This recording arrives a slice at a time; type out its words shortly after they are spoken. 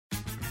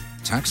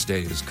Tax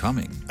day is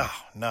coming.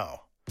 Oh,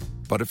 no.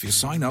 But if you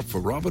sign up for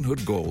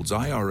Robinhood Gold's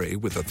IRA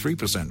with a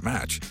 3%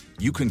 match,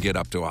 you can get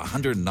up to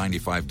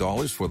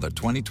 $195 for the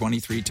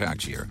 2023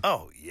 tax year.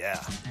 Oh, yeah.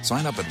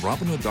 Sign up at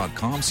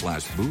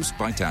Robinhood.com/boost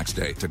by tax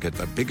day to get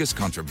the biggest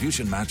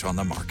contribution match on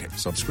the market.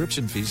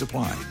 Subscription fees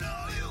apply.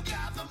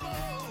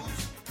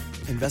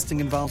 Investing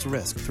involves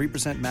risk.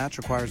 3% match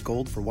requires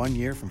gold for 1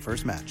 year from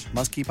first match.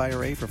 Must keep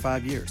IRA for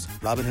 5 years.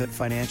 Robinhood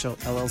Financial,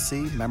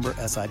 LLC, member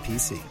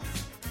SIPC.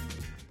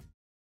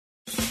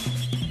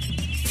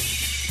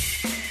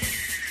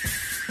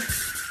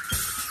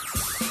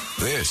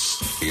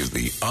 This is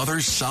The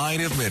Other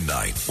Side of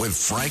Midnight with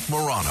Frank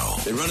Morano.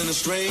 They're running a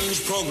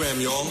strange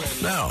program, y'all.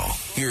 Now,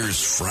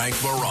 here's Frank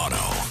Morano.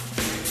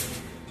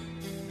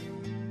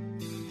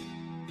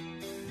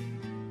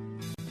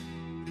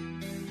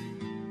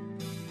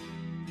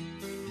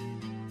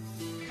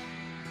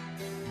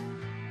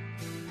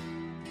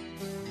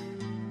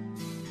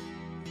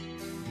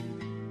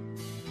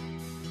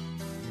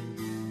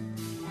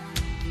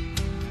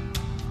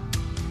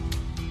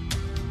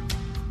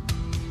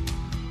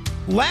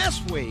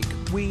 Last week,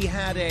 we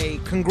had a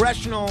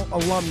Congressional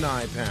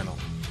alumni panel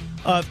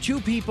of two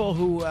people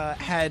who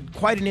had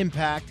quite an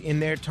impact in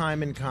their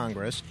time in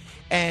Congress.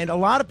 And a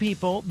lot of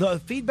people, the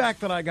feedback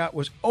that I got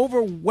was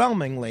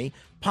overwhelmingly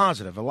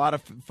positive. A lot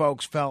of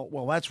folks felt,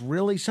 well, that's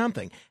really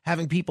something.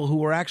 Having people who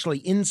were actually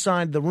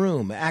inside the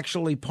room,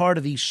 actually part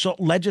of the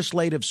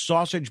legislative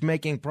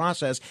sausage-making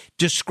process,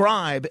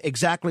 describe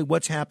exactly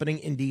what's happening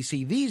in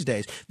D.C. these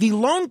days. The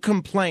lone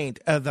complaint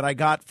that I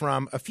got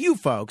from a few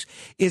folks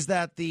is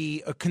that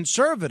the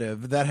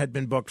conservative that had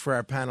been booked for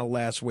our panel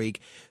last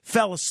week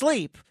fell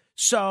asleep.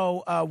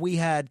 So we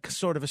had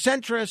sort of a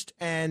centrist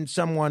and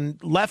someone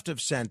left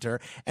of center,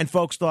 and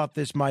folks thought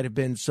this might have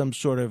been some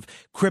sort of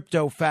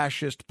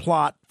crypto-fascist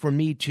plot for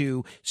me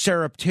to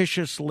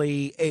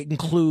surreptitiously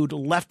include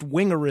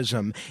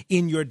left-wingerism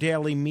in your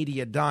daily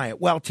media diet.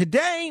 Well,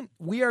 today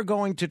we are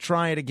going to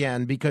try it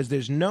again because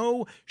there's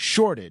no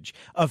shortage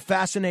of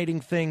fascinating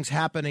things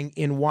happening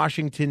in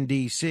Washington,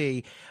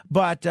 D.C.,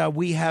 but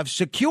we have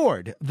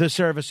secured the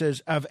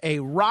services of a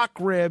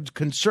rock-ribbed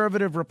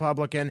conservative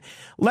Republican.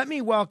 Let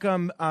me welcome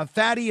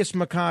Thaddeus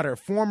McCotter,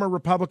 former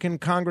Republican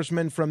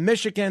congressman from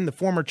Michigan, the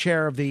former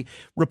chair of the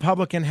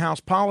Republican House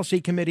Policy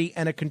Committee,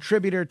 and a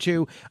contributor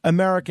to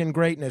American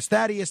Greatness.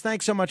 Thaddeus,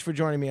 thanks so much for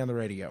joining me on the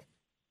radio.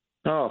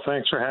 Oh,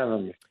 thanks for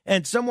having me.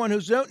 And someone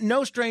who's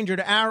no stranger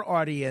to our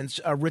audience,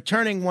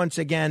 returning once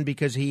again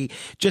because he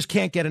just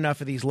can't get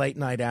enough of these late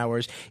night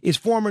hours, is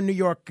former New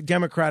York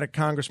Democratic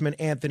Congressman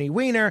Anthony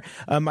Weiner,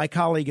 my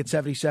colleague at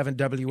 77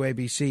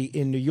 WABC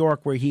in New York,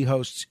 where he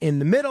hosts In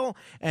the Middle,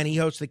 and he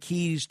hosts the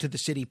Keys to the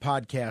City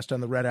podcast on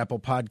the Red Apple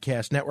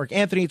Podcast Network.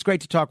 Anthony, it's great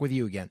to talk with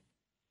you again.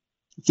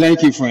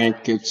 Thank you,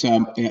 Frank. It's I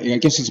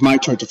guess it's my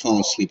turn to fall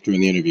asleep during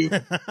the interview.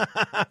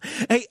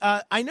 Hey,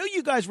 I know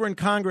you guys were in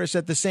Congress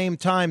at the same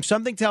time.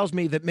 Something tells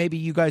me that maybe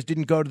you guys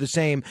didn't go to the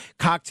same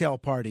cocktail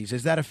parties.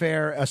 Is that a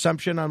fair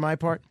assumption on my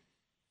part?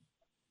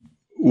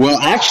 Well,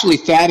 actually,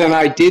 Thad and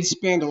I did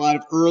spend a lot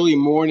of early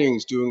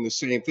mornings doing the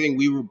same thing.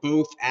 We were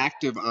both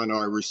active on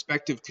our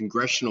respective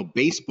congressional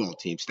baseball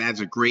teams. Thad's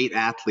a great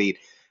athlete.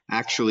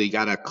 Actually,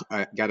 got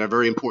a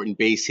very important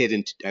base hit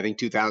in I think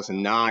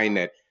 2009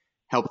 that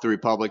helped the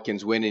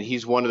Republicans win, and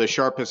he's one of the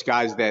sharpest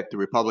guys that the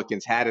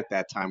Republicans had at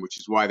that time, which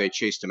is why they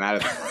chased him out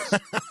of the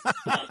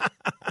race.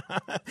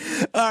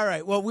 All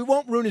right. Well, we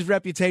won't ruin his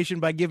reputation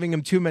by giving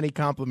him too many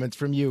compliments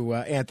from you,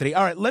 Anthony.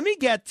 All right. Let me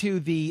get to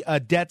the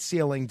debt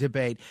ceiling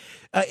debate.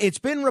 It's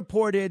been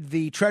reported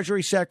the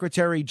Treasury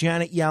Secretary,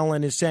 Janet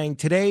Yellen, is saying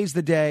today's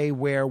the day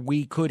where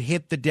we could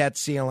hit the debt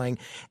ceiling.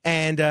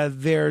 And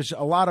there's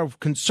a lot of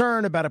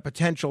concern about a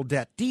potential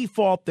debt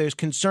default. There's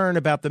concern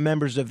about the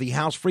members of the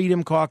House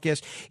Freedom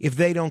Caucus if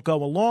they don't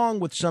go along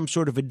with some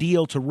sort of a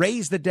deal to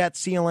raise the debt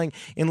ceiling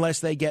unless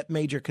they get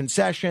major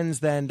concessions.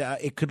 Then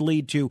it could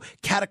lead to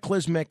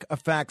cataclysmic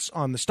effects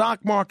on the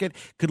stock market,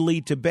 could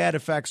lead to bad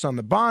effects on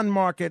the bond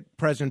market.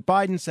 President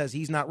Biden says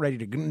he's not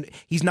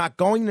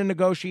going to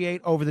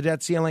negotiate over the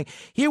debt ceiling.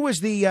 Here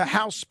was the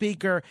House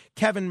Speaker,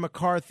 Kevin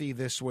McCarthy,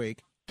 this week.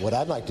 What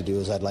I'd like to do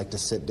is I'd like to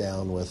sit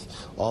down with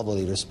all the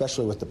leaders,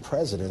 especially with the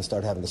president, and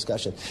start having a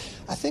discussion.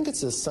 I think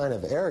it's a sign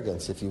of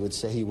arrogance if you would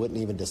say he wouldn't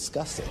even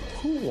discuss it.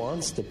 Who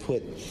wants to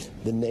put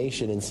the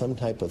nation in some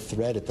type of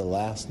threat at the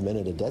last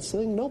minute of debt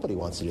ceiling? Nobody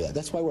wants to do that.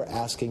 That's why we're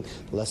asking,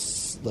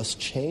 let's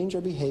change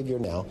our behavior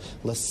now.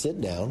 Let's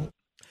sit down.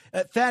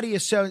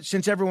 Thaddeus, so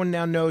since everyone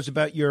now knows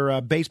about your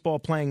baseball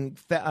playing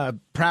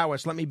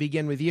prowess, let me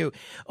begin with you.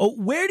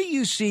 Where do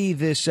you see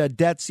this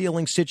debt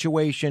ceiling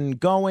situation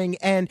going?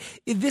 And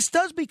this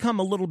does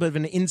become a little bit of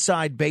an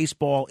inside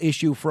baseball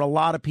issue for a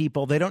lot of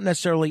people. They don't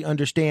necessarily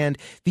understand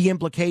the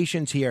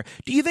implications here.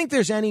 Do you think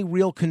there's any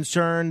real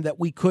concern that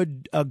we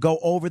could go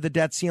over the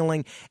debt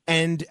ceiling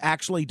and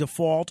actually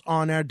default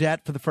on our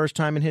debt for the first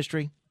time in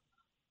history?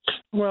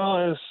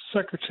 Well, as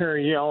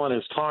Secretary Yellen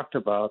has talked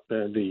about,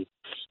 they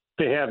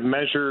have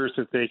measures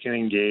that they can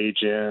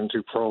engage in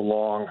to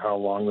prolong how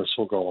long this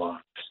will go on.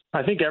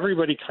 I think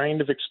everybody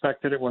kind of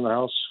expected it when the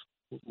House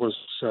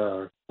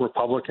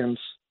Republicans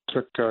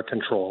took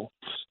control,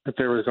 that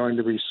there was going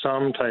to be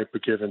some type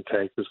of give and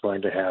take was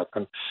going to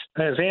happen.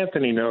 As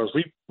Anthony knows,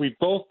 we've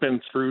both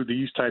been through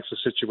these types of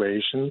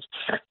situations,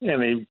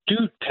 and they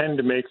do tend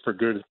to make for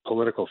good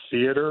political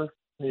theater.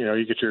 You know,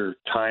 you get your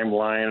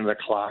timeline and the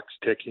clock's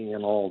ticking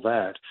and all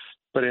that.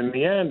 But in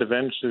the end,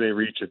 eventually they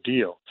reach a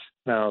deal.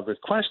 Now, the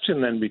question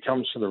then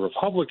becomes for the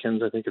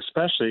Republicans, I think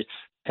especially,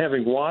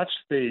 having watched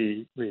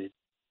the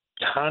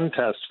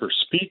contest for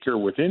speaker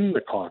within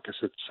the caucus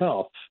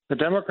itself, the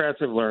Democrats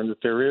have learned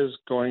that there is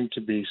going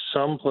to be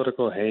some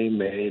political hay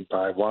made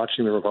by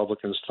watching the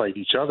Republicans fight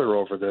each other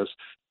over this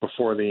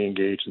before they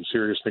engage in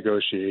serious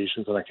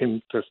negotiations. And I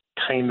think that's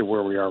kind of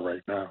where we are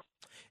right now.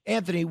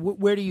 Anthony,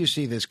 where do you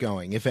see this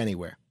going, if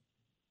anywhere?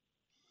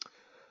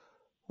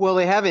 Well,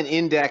 they have an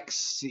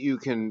index you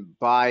can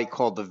buy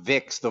called the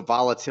VIX, the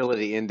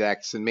Volatility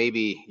Index, and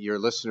maybe your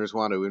listeners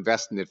want to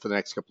invest in it for the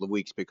next couple of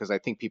weeks because I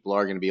think people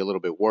are going to be a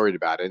little bit worried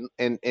about it.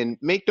 And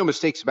make no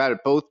mistakes about it,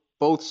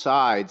 both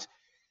sides,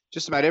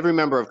 just about every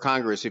member of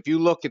Congress, if you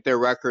look at their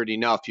record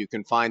enough, you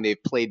can find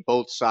they've played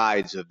both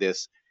sides of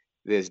this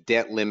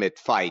debt limit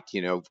fight,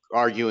 you know,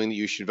 arguing that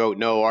you should vote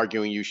no,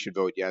 arguing you should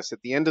vote yes.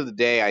 At the end of the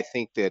day, I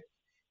think that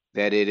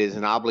it is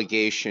an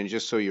obligation,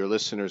 just so your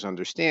listeners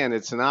understand,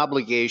 it's an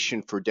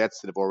obligation for debts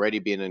that have already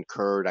been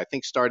incurred. I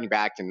think starting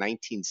back in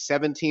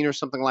 1917 or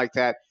something like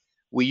that,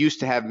 we used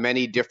to have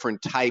many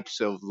different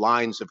types of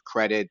lines of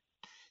credit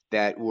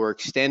that were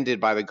extended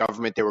by the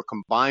government. They were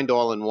combined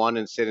all in one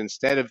and said,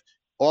 instead of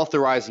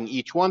authorizing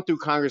each one through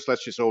Congress,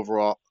 let's just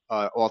overall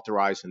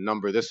authorize a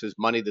number. This is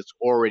money that's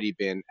already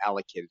been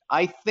allocated.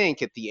 I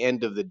think at the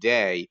end of the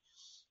day,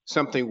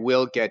 something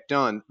will get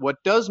done. What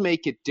does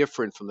make it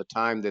different from the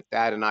time that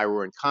Thad and I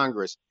were in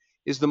Congress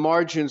is the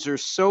margins are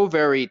so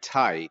very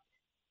tight,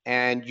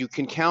 and you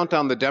can count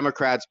on the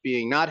Democrats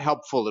being not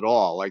helpful at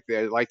all. Like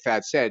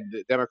Thad said,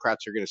 the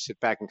Democrats are going to sit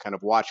back and kind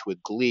of watch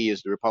with glee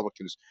as the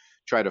Republicans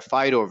try to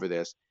fight over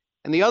this.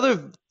 And the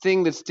other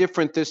thing that's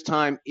different this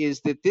time is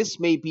that this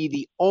may be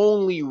the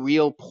only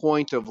real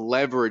point of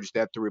leverage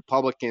that the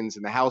Republicans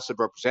in the House of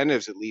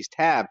Representatives at least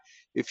have.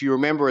 If you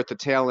remember at the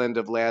tail end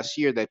of last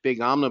year, that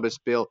big omnibus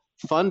bill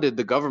funded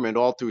the government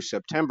all through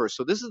September.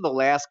 So this is the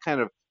last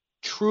kind of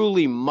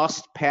truly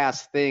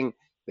must-pass thing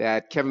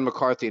that Kevin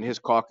McCarthy and his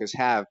caucus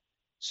have.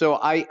 So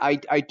I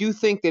do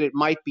think that it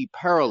might be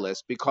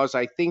perilous because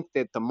I think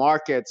that the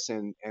markets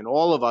and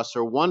all of us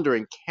are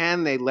wondering,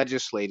 can they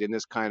legislate in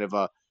this kind of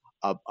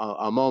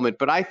a moment?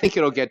 But I think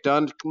it'll get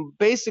done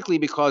basically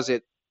because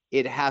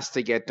it has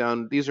to get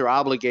done. These are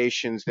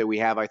obligations that we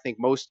have. I think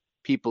most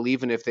people,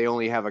 even if they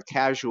only have a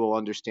casual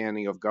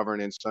understanding of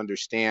governance,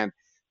 understand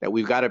that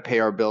we've got to pay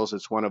our bills.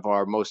 It's one of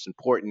our most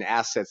important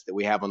assets that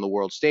we have on the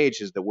world stage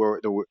is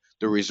the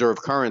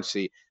reserve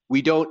currency.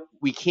 We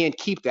can't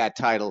keep that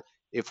title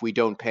if we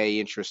don't pay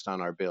interest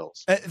on our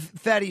bills.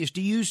 Thaddeus,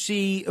 do you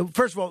see,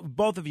 first of all,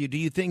 both of you, do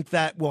you think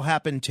that will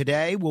happen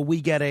today? Will we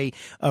get a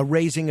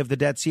raising of the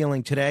debt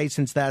ceiling today,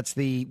 since that's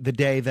the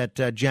day that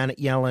Janet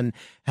Yellen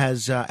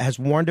has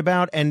warned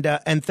about? And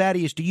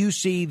Thaddeus, do you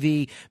see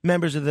the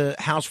members of the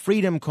House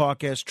Freedom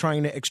Caucus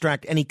trying to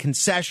extract any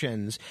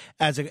concessions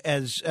as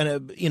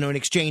in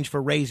exchange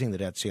for raising the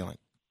debt ceiling?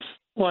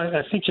 Well,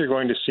 I think you're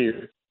going to see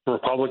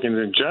Republicans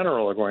in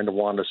general are going to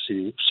want to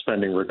see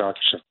spending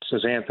reductions.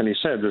 As Anthony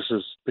said, this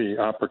is the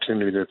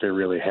opportunity that they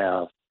really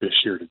have this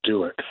year to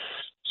do it.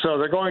 So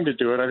they're going to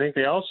do it. I think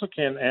they also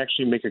can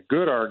actually make a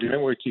good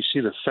argument, which you see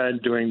the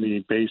Fed doing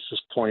the basis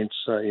points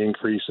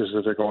increases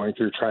that they're going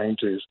through, trying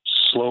to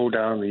slow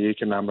down the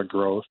economic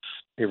growth.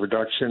 A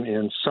reduction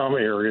in some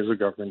areas of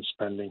government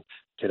spending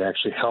could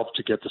actually help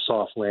to get the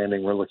soft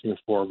landing we're looking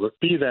for. But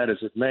be that as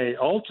it may,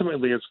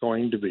 ultimately it's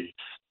going to be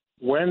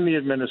when the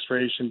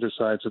administration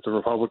decides that the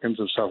Republicans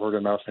have suffered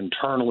enough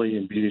internally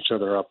and beat each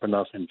other up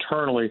enough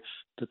internally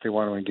that they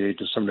want to engage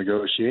in some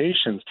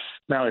negotiations.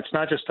 Now, it's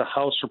not just the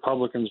House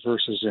Republicans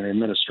versus an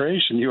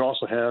administration. You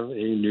also have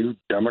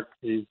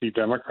the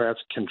Democrats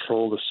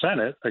control the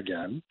Senate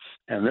again,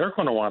 and they're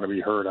going to want to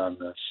be heard on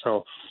this.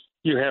 So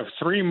you have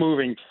three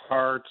moving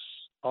parts,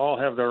 all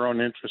have their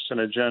own interests and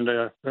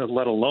agenda,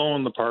 let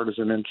alone the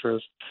partisan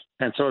interest.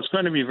 And so it's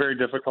going to be very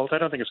difficult. I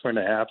don't think it's going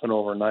to happen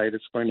overnight.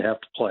 It's going to have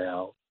to play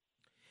out.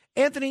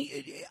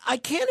 Anthony, I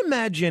can't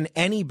imagine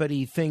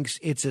anybody thinks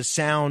it's a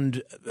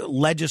sound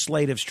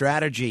legislative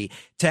strategy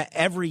to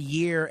every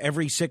year,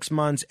 every 6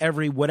 months,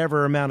 every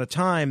whatever amount of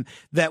time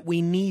that we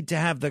need to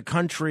have the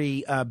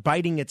country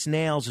biting its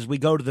nails as we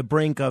go to the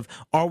brink of,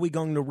 are we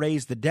going to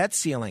raise the debt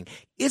ceiling?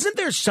 Isn't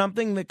there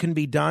something that can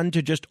be done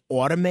to just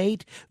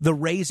automate the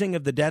raising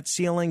of the debt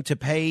ceiling to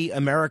pay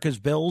America's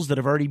bills that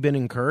have already been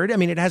incurred? I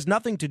mean, it has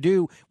nothing to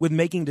do with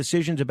making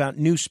decisions about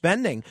new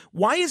spending.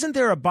 Why isn't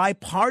there a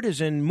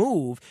bipartisan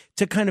move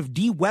to kind of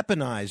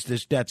de-weaponize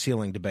this debt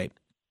ceiling debate?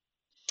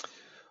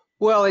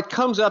 Well, it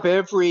comes up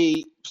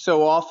every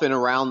so often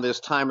around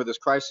this time of this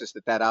crisis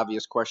that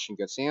obvious question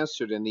gets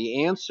answered. And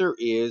the answer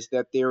is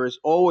that there is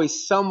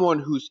always someone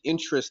whose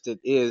interest it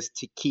is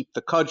to keep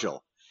the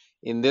cudgel.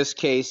 In this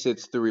case,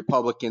 it's the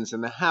Republicans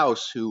in the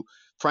House who,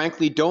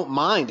 frankly don't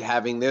mind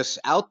having this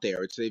out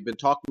there. They've been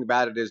talking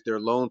about it as their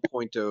lone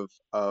point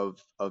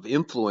of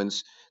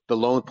influence, the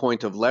lone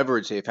point of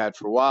leverage they've had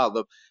for a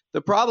while.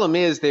 The problem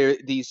is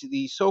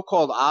these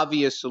so-called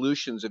obvious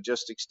solutions of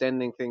just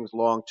extending things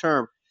long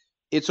term.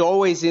 It's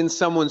always in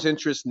someone's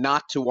interest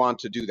not to want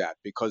to do that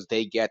because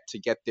they get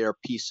their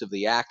piece of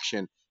the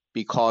action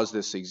because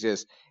this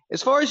exists.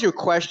 As far as your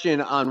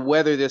question on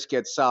whether this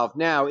gets solved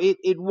now,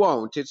 it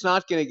won't. It's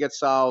not going to get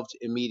solved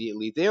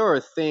immediately. There are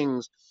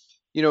things,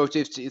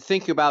 if you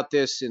think about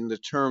this in the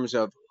terms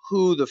of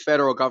who the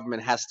federal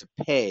government has to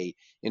pay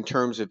in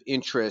terms of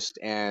interest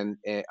and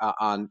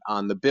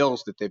on the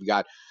bills that they've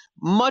got.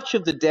 Much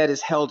of the debt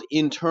is held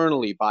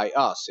internally by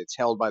us. It's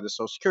held by the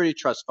Social Security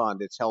Trust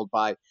Fund. It's held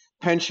by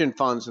pension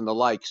funds and the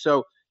like.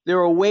 So there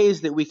are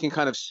ways that we can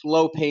kind of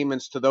slow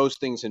payments to those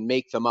things and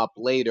make them up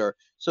later.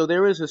 So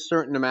there is a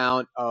certain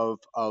amount of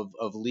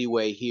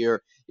leeway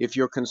here. If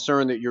you're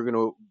concerned that you're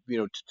going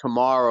to,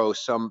 tomorrow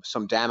some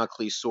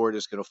Damocles sword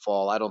is going to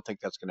fall, I don't think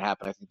that's going to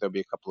happen. I think there'll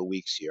be a couple of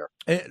weeks here.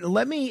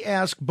 Let me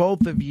ask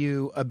both of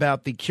you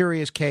about the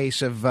curious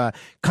case of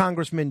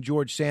Congressman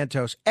George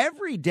Santos.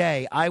 Every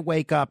day I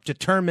wake up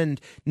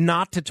determined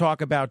not to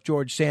talk about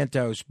George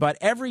Santos, but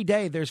every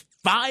day there's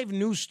 5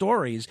 new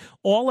stories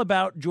all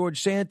about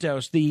George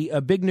Santos. The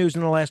big news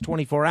in the last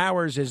 24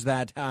 hours is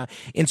that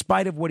in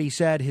spite of what he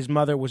said, his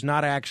mother was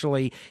not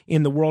actually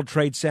in the World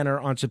Trade Center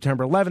on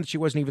September 11th. She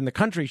wasn't even in the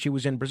country. She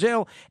was in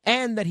Brazil,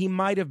 and that he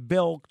might have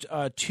bilked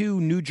 2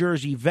 New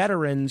Jersey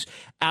veterans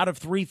out of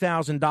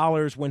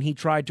 $3,000 when he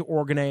tried to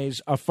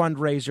organize a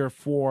fundraiser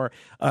for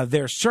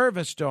their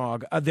service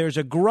dog. There's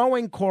a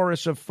growing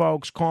chorus of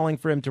folks calling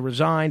for him to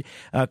resign.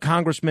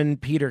 Congressman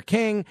Peter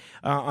King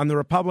on the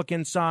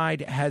Republican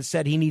side has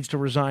said he needs to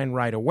resign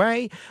right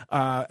away.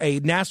 A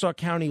Nassau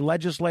County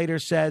legislator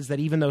says that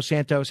even though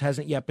Santos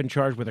hasn't yet been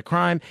charged with a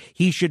crime,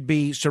 he should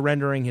be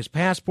surrendering his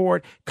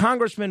passport.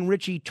 Congressman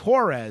Richie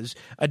Torres,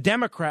 a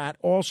Democrat,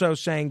 also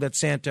saying that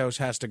Santos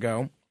has to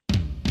go.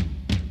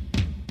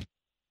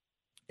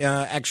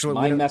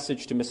 My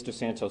message to Mr.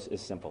 Santos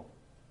is simple.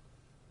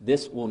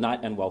 This will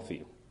not end well for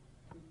you.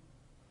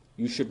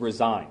 You should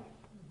resign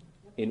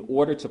in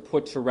order to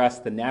put to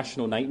rest the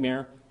national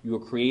nightmare you are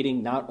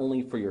creating not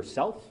only for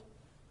yourself,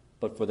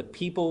 but for the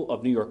people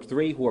of New York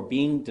 3 who are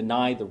being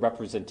denied the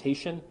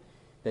representation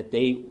that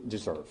they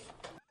deserve.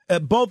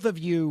 Both of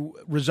you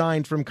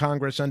resigned from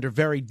Congress under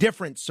very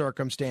different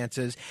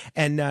circumstances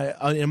and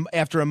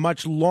after a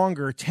much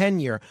longer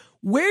tenure.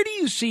 Where do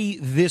you see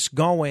this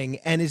going?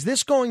 And is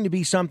this going to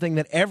be something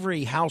that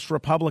every House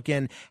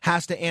Republican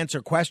has to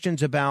answer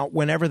questions about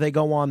whenever they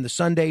go on the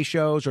Sunday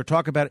shows or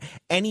talk about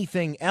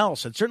anything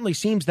else? It certainly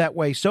seems that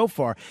way so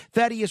far.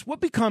 Thaddeus, what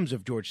becomes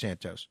of George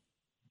Santos?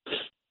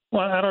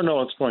 Well, I don't know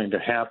what's going to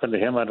happen to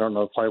him. I don't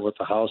know quite what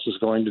the House is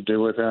going to do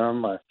with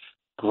him.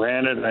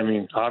 Granted, I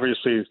mean,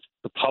 obviously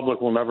the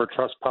public will never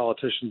trust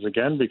politicians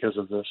again because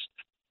of this.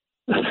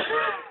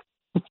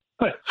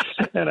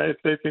 And I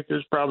think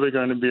there's probably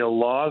going to be a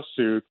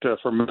lawsuit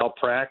for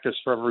malpractice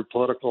for every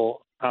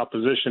political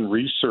opposition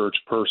research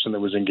person that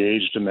was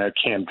engaged in that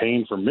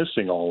campaign for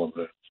missing all of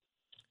it.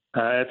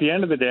 At the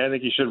end of the day, I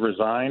think he should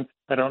resign.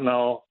 I don't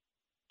know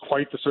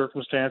quite the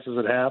circumstances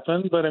that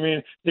happened, but I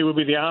mean, it would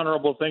be the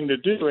honorable thing to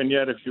do. And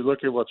yet, if you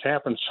look at what's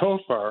happened so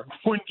far,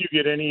 wouldn't you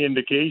get any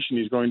indication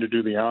he's going to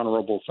do the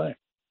honorable thing?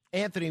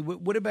 Anthony,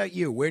 what about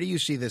you? Where do you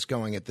see this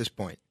going at this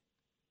point?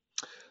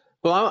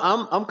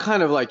 Well, I'm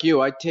kind of like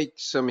you. I take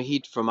some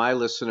heat from my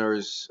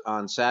listeners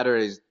on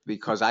Saturdays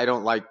because I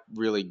don't like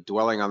really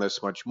dwelling on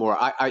this much more.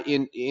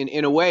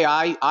 In a way,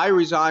 I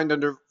resigned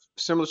under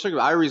similar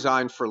circumstances. I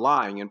resigned for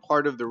lying, and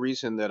part of the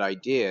reason that I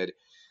did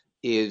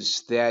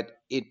is that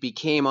it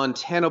became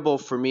untenable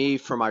for me,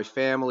 for my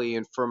family,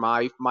 and for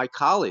my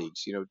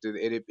colleagues.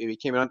 It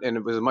became, and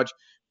it was a much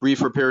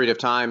briefer period of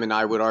time, and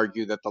I would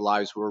argue that the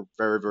lives were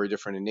very, very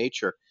different in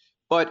nature.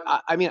 But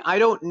I mean, I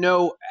don't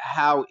know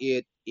how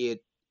it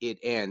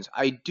ends.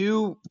 I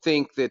do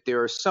think that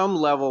there are some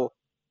level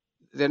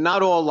that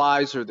not all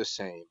lies are the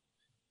same.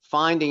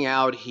 Finding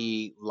out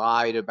he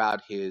lied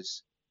about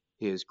his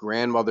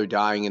grandmother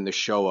dying in the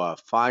Shoah,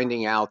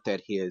 finding out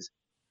that his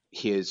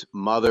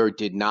mother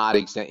did not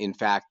in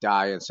fact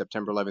die on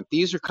September 11th.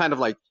 These are kind of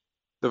like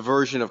the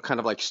version of kind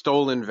of like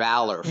stolen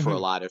valor for a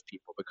lot of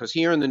people, because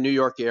here in the New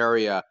York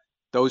area,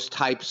 those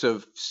types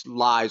of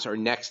lies are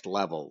next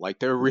level. Like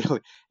they're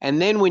really,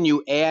 and then when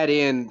you add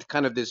in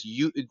kind of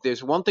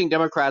there's one thing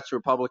Democrats and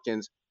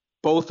Republicans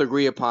both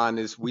agree upon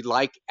is we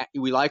like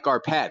our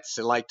pets,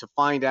 and like to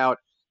find out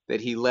that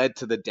he led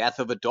to the death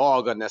of a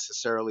dog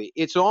unnecessarily.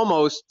 It's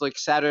almost like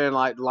Saturday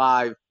Night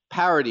Live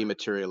parody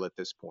material at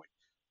this point.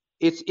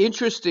 It's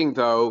interesting,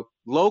 though,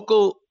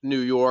 local New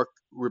York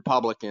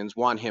Republicans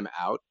want him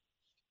out.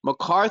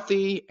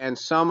 McCarthy and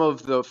some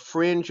of the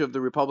fringe of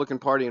the Republican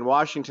Party in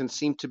Washington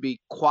seem to be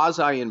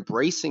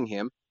quasi-embracing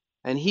him,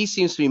 and he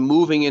seems to be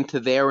moving into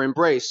their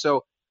embrace.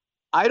 So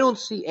I don't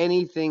see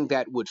anything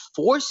that would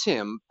force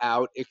him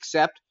out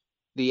except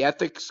the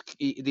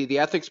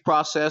ethics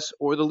process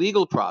or the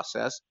legal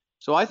process.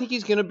 So I think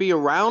he's going to be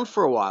around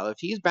for a while. If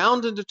he's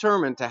bound and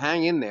determined to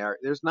hang in there,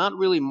 there's not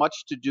really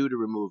much to do to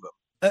remove him.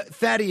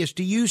 Thaddeus,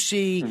 do you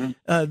see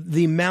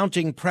the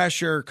mounting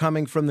pressure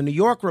coming from the New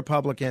York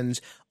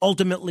Republicans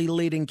ultimately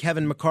leading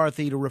Kevin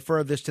McCarthy to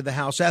refer this to the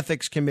House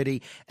Ethics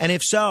Committee? And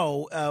if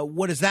so,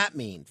 what does that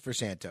mean for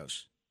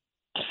Santos?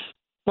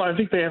 Well, I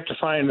think they have to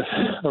find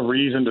a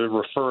reason to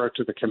refer it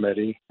to the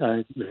committee.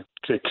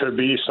 It could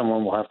be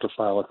someone will have to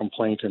file a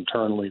complaint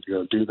internally to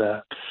go do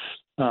that.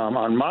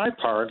 On my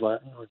part,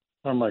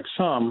 unlike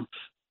some,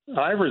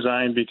 I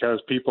resigned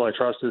because people I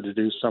trusted to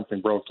do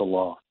something broke the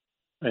law.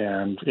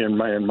 And in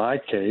my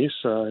case,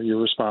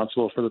 you're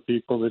responsible for the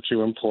people that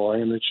you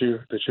employ and that you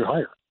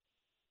hire.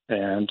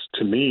 And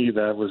to me,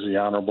 that was the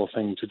honorable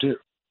thing to do.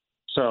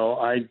 So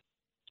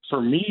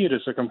for me, it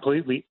is a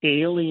completely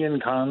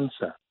alien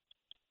concept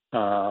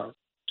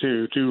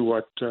to do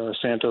what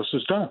Santos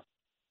has done.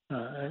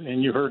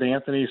 And you heard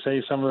Anthony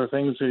say some of the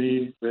things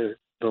that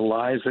the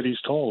lies that he's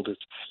told.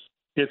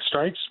 It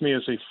strikes me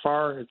as it's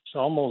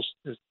almost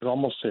a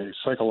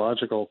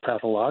psychological,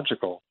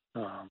 pathological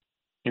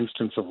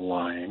instance of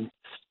lying.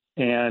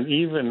 And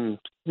even,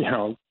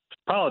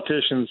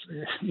 politicians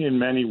in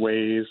many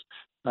ways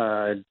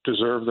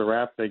deserve the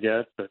rap they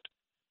get, but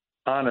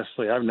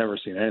honestly, I've never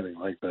seen anything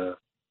like that.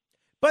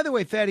 By the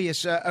way,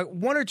 Thaddeus,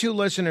 one or two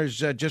listeners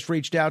just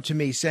reached out to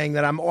me saying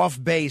that I'm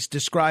off base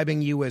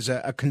describing you as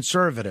a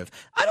conservative.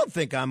 I don't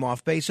think I'm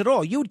off base at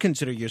all. You would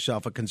consider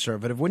yourself a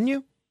conservative, wouldn't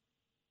you?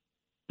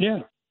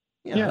 Yeah.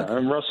 Yeah.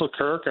 I'm Russell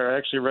Kirk. I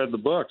actually read the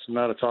books. I'm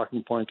not a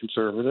talking point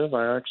conservative.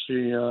 I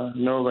actually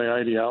know the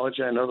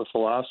ideology. I know the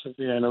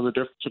philosophy. I know the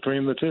difference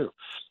between the two.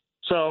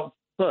 So,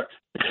 look,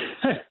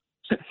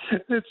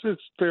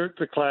 it's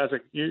the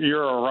classic.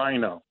 You're a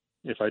rhino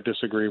if I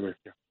disagree with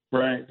you.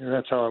 Right,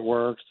 that's how it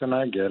works, and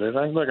I get it.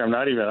 I'm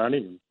not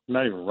even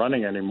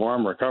running anymore.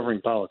 I'm a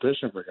recovering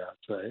politician, for God's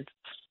sake.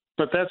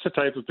 But that's the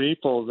type of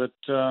people that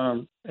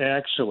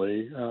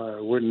actually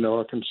wouldn't know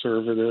a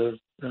conservative.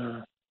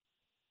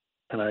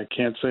 And I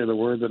can't say the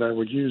word that I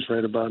would use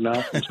right about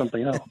now from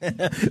something else.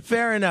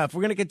 Fair enough.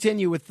 We're going to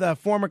continue with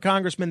former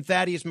Congressman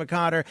Thaddeus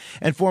McCotter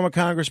and former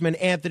Congressman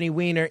Anthony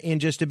Weiner in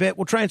just a bit.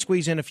 We'll try and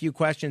squeeze in a few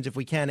questions if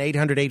we can.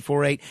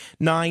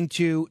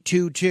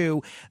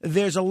 800-848-9222.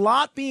 There's a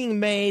lot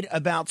being made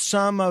about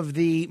some of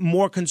the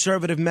more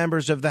conservative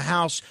members of the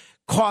House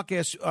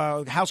caucus,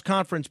 House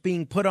conference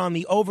being put on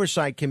the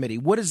Oversight Committee.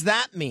 What does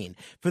that mean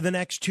for the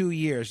next 2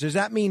 years? Does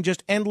that mean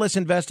just endless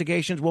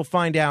investigations? We'll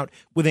find out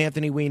with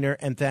Anthony Weiner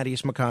and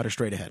Thaddeus McCotter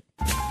straight ahead.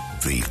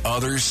 The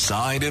Other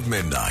Side of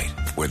Midnight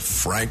with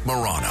Frank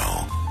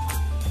Morano.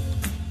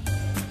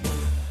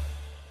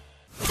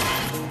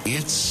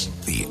 It's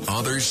The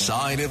Other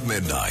Side of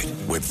Midnight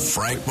with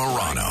Frank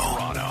Morano.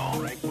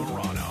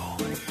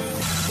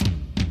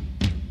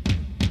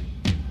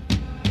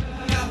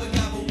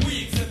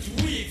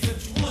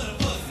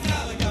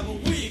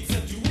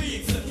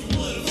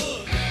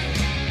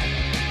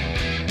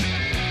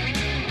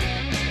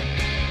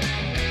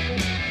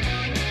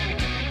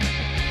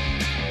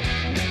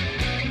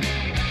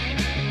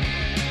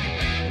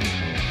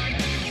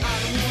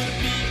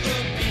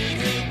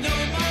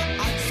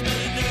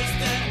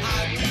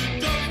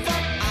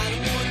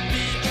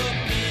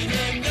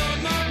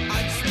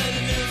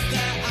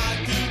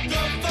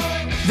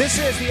 This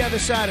is The Other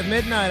Side of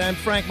Midnight. I'm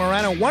Frank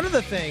Morano. One of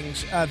the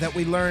things that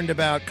we learned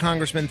about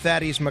Congressman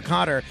Thaddeus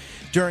McCotter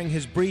during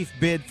his brief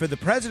bid for the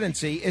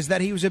presidency is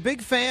that he was a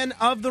big fan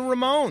of the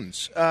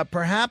Ramones.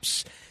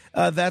 Perhaps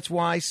that's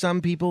why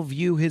some people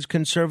view his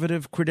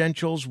conservative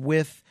credentials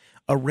with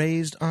a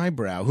raised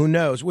eyebrow. Who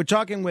knows? We're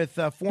talking with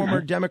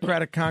former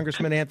Democratic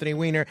Congressman Anthony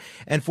Weiner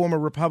and former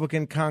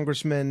Republican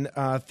Congressman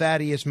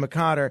Thaddeus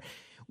McCotter.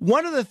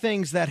 One of the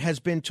things that has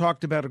been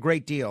talked about a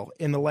great deal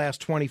in the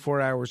last 24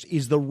 hours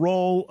is the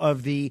role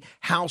of the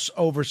House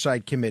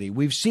Oversight Committee.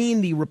 We've seen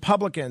the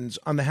Republicans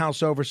on the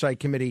House Oversight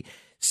Committee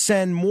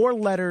send more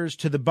letters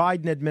to the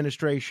Biden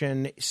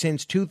administration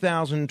since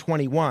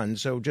 2021,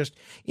 so just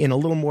in a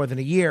little more than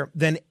a year,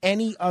 than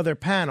any other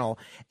panel.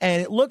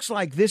 And it looks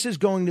like this is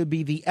going to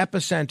be the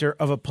epicenter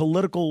of a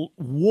political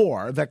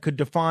war that could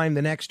define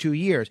the next 2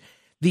 years.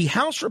 The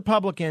House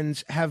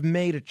Republicans have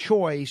made a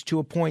choice to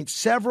appoint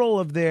several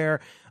of their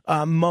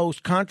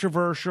most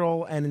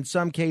controversial and in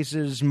some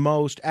cases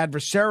most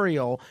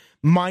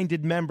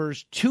adversarial-minded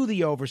members to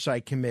the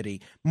Oversight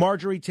Committee.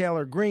 Marjorie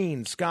Taylor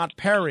Greene, Scott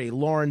Perry,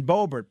 Lauren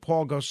Boebert,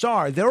 Paul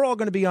Gosar, they're all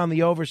going to be on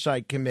the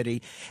Oversight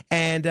Committee.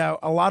 And a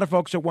lot of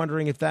folks are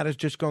wondering if that is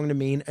just going to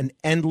mean an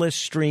endless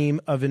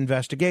stream of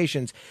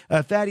investigations.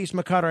 Thaddeus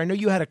McCotter, I know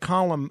you had a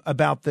column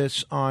about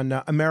this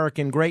on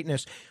American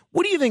Greatness.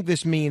 What do you think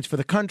this means for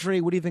the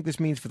country? What do you think this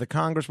means for the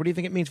Congress? What do you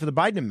think it means for the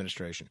Biden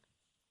administration?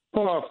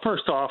 Well,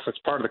 first off, it's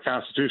part of the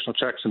constitutional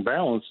checks and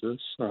balances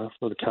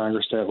for the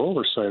Congress to have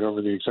oversight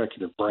over the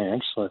executive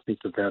branch. So I think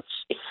that's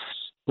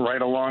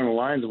right along the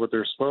lines of what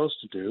they're supposed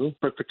to do.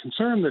 But the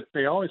concern that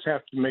they always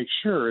have to make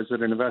sure is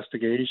that an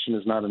investigation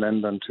is not an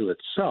end unto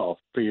itself.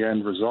 The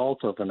end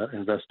result of an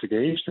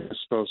investigation is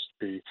supposed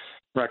to be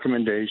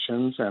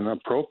recommendations and,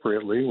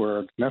 appropriately,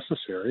 where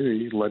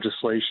necessary, the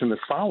legislation that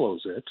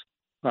follows it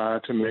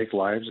to make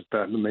life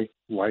of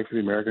the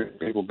American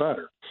people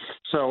better.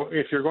 So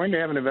if you're going to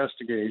have an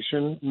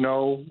investigation,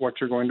 know what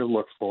you're going to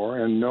look for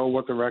and know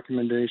what the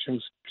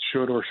recommendations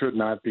should or should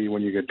not be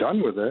when you get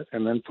done with it,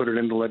 and then put it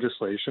into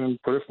legislation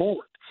and put it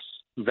forward.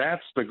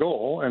 That's the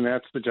goal, and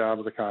that's the job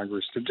of the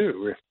Congress to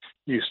do. If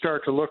you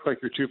start to look like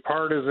you're too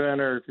partisan,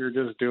 or if you're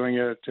just doing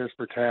it just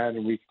for tad,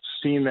 and we've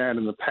seen that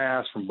in the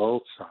past from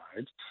both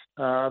sides,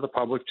 the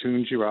public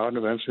tunes you out, and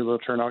eventually they'll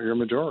turn out your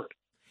majority.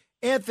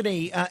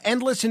 Anthony,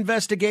 endless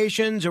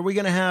investigations. Are we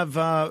going to have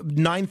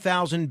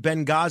 9,000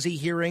 Benghazi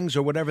hearings,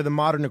 or whatever the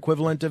modern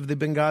equivalent of the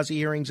Benghazi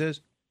hearings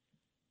is?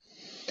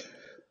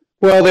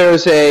 Well,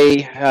 there's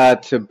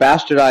to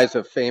bastardize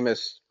a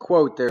famous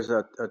quote, there's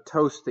a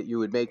toast that you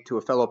would make to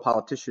a fellow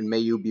politician: may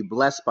you be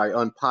blessed by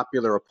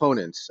unpopular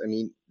opponents. I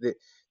mean,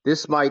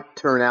 this might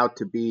turn out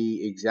to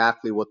be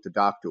exactly what the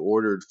doctor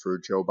ordered for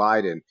Joe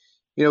Biden.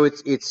 You know,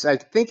 it's I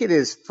think it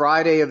is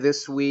Friday of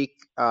this week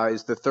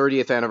is the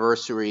 30th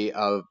anniversary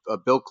of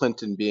Bill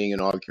Clinton being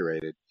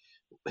inaugurated.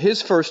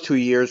 His first 2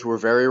 years were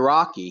very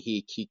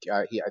rocky.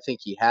 I think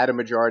he had a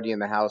majority in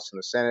the House and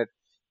the Senate.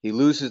 He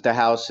loses the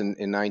House in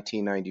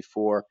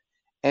 1994.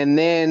 And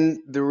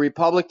then the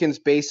Republicans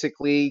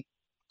basically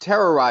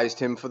terrorized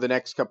him for the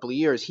next couple of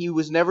years. He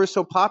was never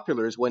so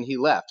popular as when he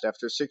left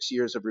after 6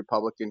 years of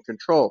Republican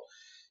control,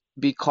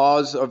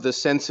 because of the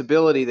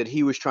sensibility that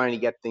he was trying to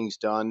get things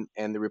done,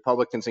 and the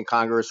Republicans in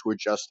Congress were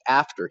just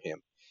after him.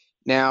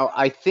 Now,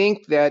 I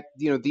think that,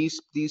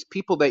 these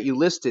people that you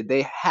listed,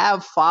 they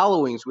have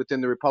followings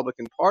within the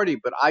Republican Party,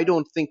 but I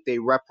don't think they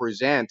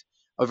represent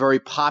a very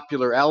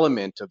popular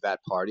element of that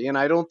party. And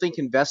I don't think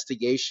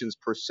investigations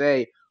per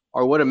se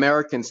are what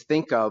Americans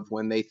think of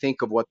when they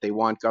think of what they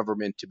want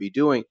government to be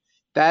doing.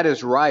 That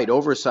is right.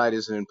 Oversight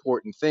is an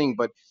important thing,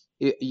 but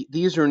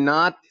these are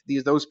not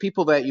those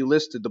people that you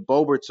listed, the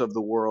Boberts of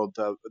the world,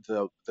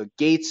 the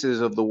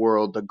Gateses of the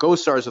world, the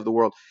Gosars of the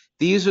world.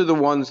 These are the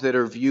ones that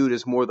are viewed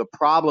as more the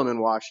problem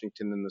in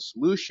Washington than the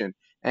solution.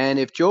 And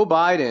if Joe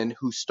Biden,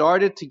 who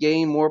started to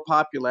gain more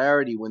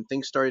popularity when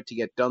things started to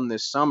get done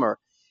this summer,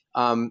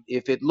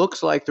 if it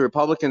looks like the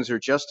Republicans are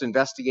just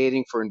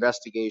investigating for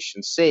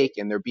investigation's sake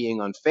and they're being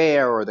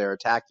unfair, or they're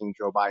attacking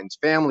Joe Biden's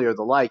family or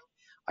the like,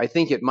 I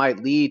think it might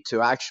lead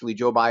to actually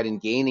Joe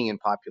Biden gaining in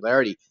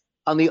popularity.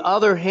 On the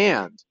other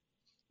hand,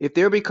 if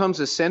there becomes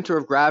a center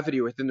of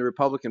gravity within the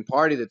Republican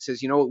Party that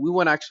says, you know what, we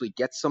want to actually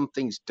get some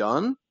things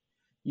done,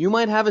 you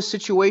might have a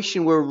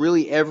situation where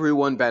really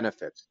everyone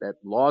benefits, that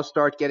laws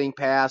start getting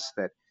passed,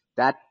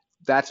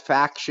 that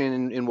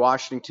faction in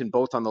Washington,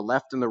 both on the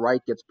left and the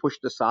right, gets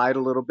pushed aside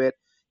a little bit.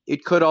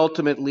 It could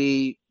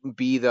ultimately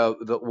be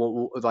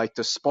the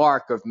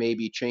spark of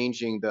maybe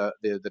changing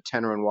the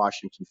tenor in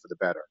Washington for the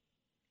better.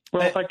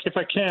 Well, if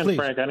I can, please.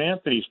 Frank, on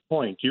Anthony's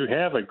point, you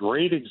have a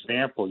great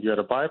example. You had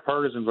a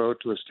bipartisan vote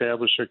to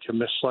establish a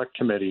select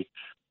committee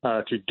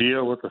to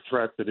deal with the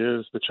threat that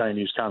is the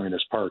Chinese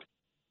Communist Party.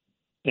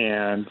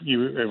 And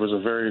it was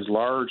a very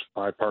large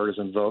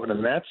bipartisan vote,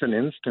 and that's an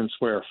instance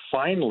where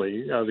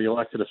finally the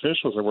elected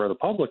officials are where the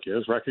public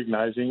is,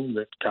 recognizing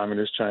that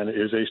Communist China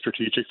is a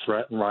strategic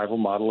threat and rival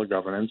model of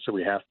governance that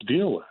we have to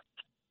deal with.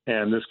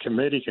 And this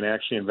committee can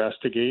actually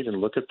investigate and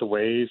look at the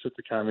ways that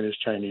the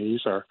Communist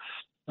Chinese are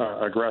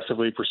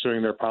aggressively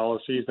pursuing their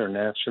policies, their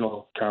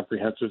national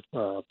comprehensive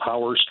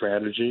power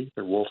strategy,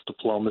 their wolf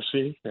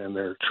diplomacy, and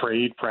their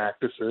trade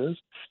practices.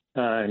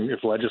 And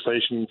if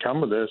legislation can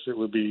come with this, it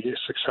would be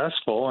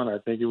successful, and I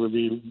think it would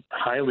be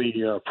highly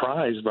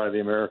prized by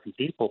the American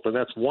people. But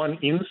that's one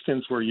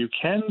instance where you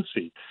can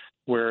see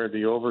where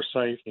the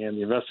oversight and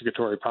the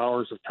investigatory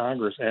powers of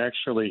Congress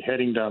actually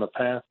heading down a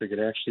path that could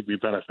actually be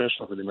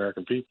beneficial for the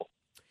American people.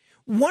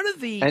 One of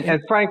the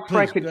and Frank,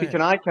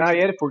 can I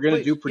add, if we're going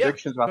to do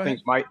predictions about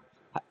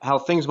how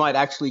things might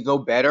actually go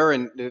better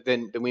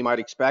than we might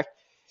expect?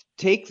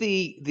 Take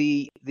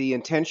the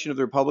intention of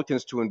the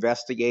Republicans to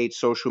investigate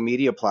social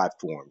media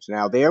platforms.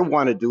 Now, they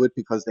want to do it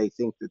because they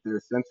think that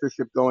there's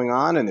censorship going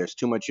on and there's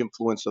too much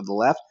influence of the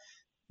left.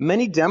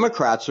 Many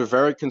Democrats are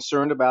very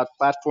concerned about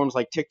platforms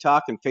like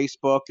TikTok and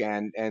Facebook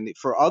and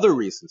for other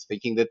reasons,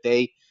 thinking that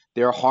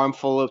they're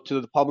harmful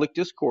to the public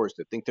discourse,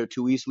 that think they're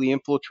too easily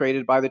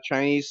infiltrated by the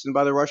Chinese and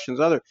by the Russians.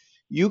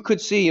 You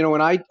could see,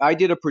 when I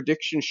did a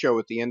prediction show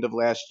at the end of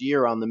last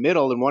year on the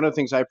middle, and one of the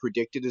things I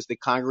predicted is that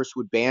Congress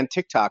would ban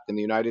TikTok in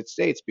the United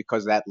States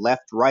because that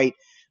left-right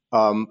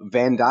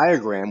Venn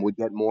diagram would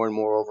get more and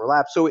more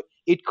overlap. So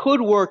it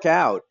could work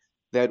out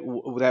that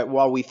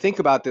while we think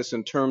about this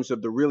in terms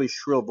of the really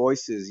shrill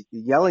voices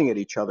yelling at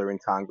each other in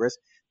Congress,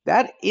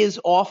 that is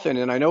often,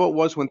 and I know it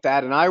was when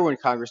Thad and I were in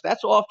Congress,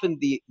 that's often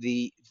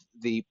the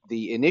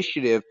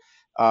initiative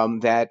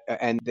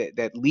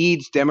that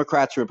leads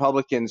Democrats and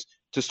Republicans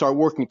to start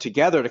working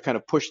together to kind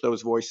of push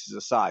those voices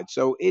aside.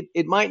 So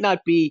it might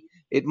not be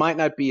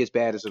as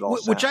bad as it all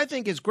sounds. Which I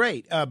think is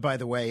great, by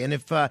the way. And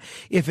if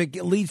it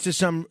leads to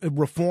some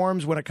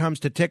reforms when it comes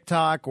to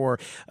TikTok or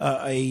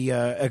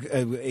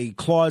a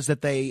clause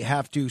that they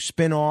have to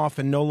spin off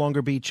and no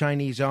longer be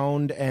Chinese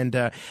owned, and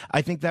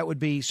I think that would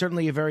be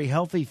certainly a very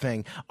healthy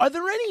thing. Are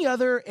there any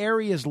other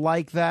areas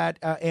like that,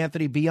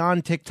 Anthony,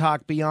 beyond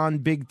TikTok,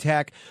 beyond big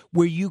tech,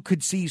 where you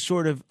could see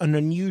sort of an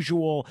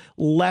unusual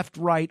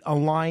left-right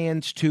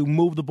alliance to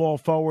move the ball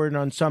forward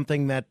on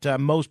something that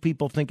most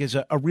people think is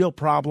a real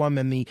problem,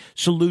 and the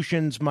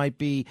solutions might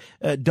be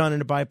done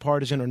in a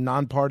bipartisan or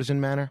nonpartisan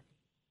manner?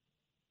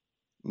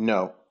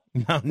 No.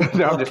 No,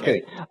 I'm just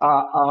kidding.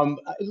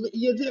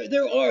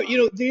 There are,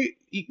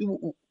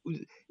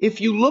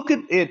 if you look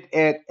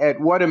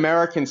at what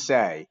Americans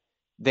say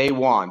they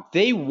want,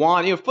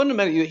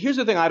 fundamentally, here's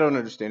the thing I don't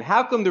understand.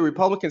 How come the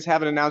Republicans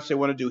haven't announced they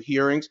want to do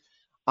hearings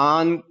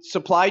on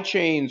supply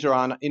chains or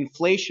on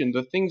inflation,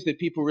 the things that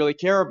people really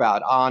care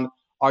about, on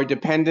our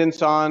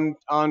dependence on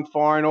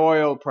foreign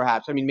oil,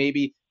 perhaps? I mean,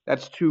 maybe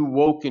that's too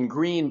woke and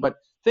green, but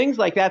things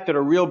like that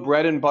are real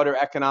bread and butter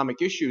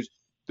economic issues.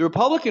 The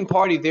Republican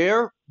Party,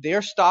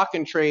 their stock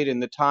and trade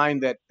in the time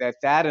that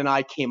Thad and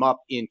I came up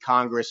in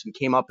Congress and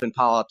came up in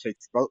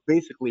politics,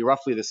 basically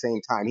roughly the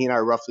same time, he and I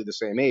are roughly the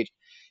same age,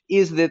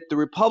 is that the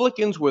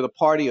Republicans were the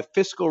party of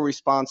fiscal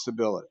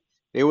responsibility.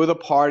 They were the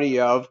party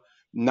of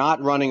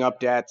not running up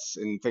debts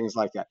and things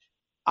like that.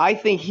 I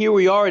think here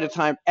we are at a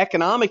time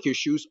economic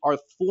issues are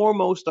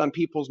foremost on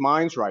people's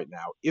minds right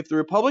now. If the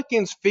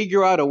Republicans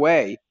figure out a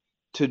way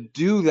to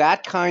do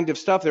that kind of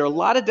stuff, there are a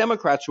lot of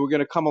Democrats who are going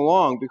to come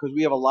along because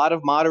we have a lot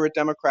of moderate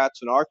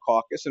Democrats in our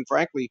caucus. And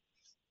frankly,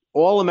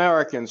 all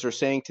Americans are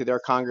saying to their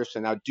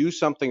congressmen now, do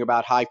something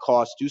about high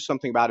costs, do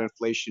something about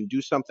inflation,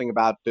 do something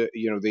about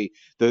the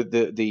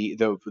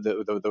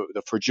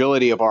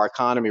fragility of our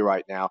economy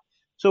right now.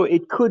 So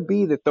it could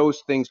be that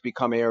those things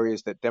become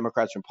areas that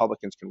Democrats and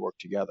Republicans can work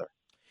together.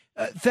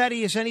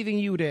 Thaddeus, anything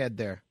you would add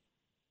there?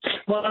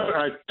 Well,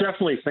 I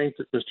definitely think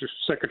that Mr.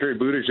 Secretary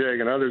Buttigieg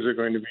and others are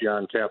going to be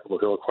on Capitol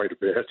Hill quite a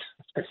bit.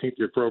 I think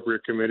the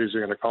appropriate committees are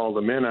going to call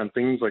them in on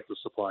things like the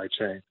supply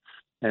chain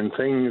and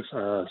things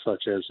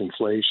such as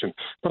inflation.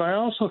 But I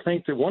also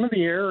think that one of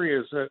the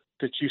areas that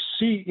you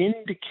see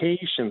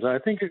indications, I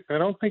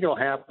don't think it'll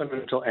happen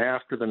until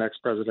after the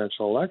next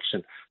presidential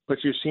election, but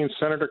you've seen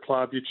Senator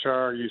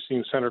Klobuchar, you've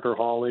seen Senator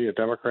Hawley, a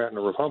Democrat and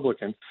a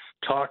Republican,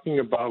 talking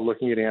about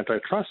looking at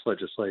antitrust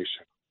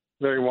legislation.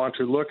 They want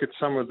to look at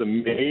some of the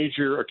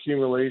major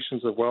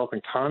accumulations of wealth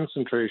and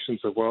concentrations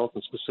of wealth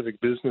in specific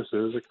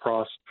businesses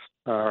across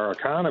our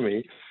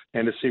economy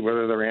and to see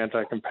whether they're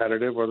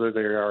anti-competitive, whether they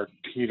are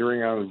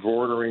teetering on,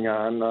 bordering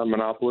on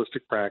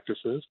monopolistic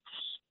practices.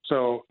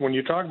 So when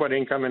you talk about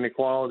income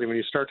inequality, when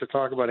you start to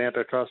talk about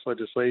antitrust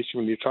legislation,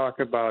 when you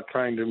talk about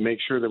trying to make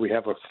sure that we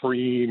have a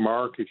free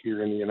market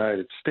here in the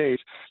United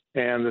States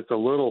and that the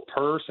little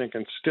person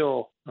can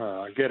still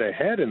get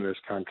ahead in this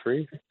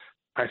country,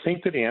 I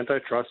think that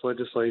antitrust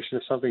legislation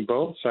is something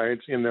both sides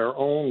in their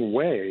own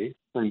way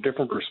from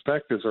different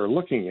perspectives are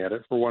looking at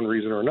it for one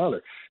reason or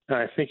another. And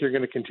I think you're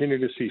going to continue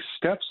to see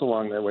steps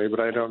along that way,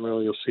 but I don't know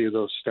you'll see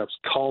those steps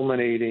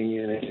culminating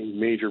in any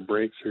major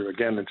breakthrough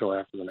again until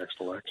after the next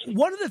election.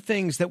 One of the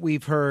things that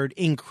we've heard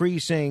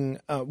increasing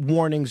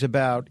warnings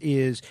about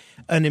is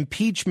an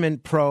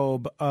impeachment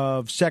probe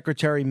of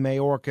Secretary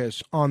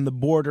Mayorkas on the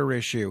border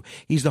issue.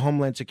 He's the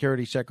Homeland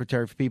Security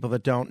Secretary for people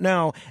that don't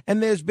know.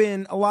 And there's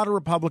been a lot of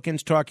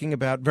Republicans talking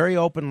about very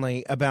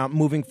openly about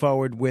moving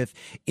forward with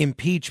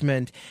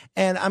impeachment.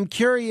 And I'm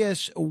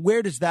curious,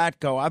 where does that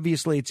go?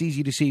 Obviously, it's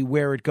easy to see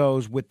where it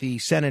goes with the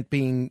Senate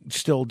being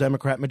still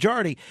Democrat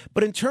majority.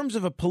 But in terms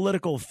of a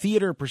political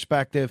theater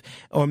perspective,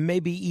 or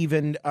maybe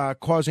even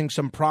causing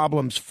some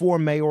problems for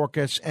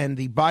Mayorkas and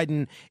the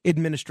Biden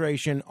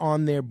administration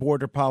on their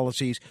border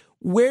policies,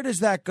 where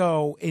does that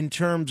go in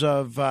terms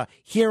of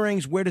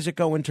hearings? Where does it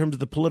go in terms of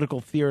the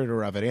political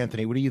theater of it?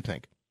 Anthony, what do you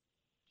think?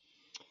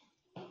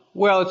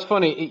 Well, it's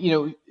funny,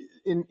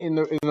 in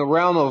the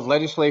realm of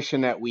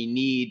legislation that we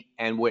need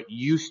and what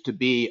used to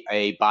be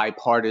a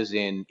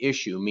bipartisan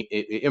issue,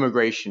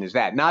 immigration is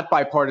that. Not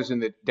bipartisan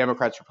that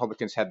Democrats,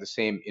 Republicans had the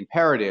same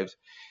imperatives,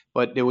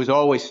 but there was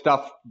always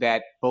stuff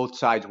that both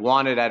sides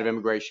wanted out of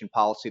immigration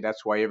policy.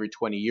 That's why every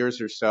 20 years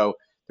or so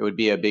there would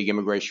be a big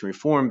immigration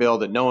reform bill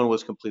that no one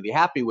was completely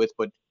happy with,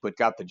 but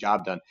got the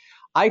job done.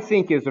 I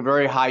think there's a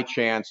very high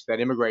chance that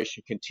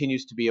immigration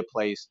continues to be a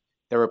place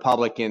that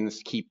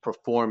Republicans keep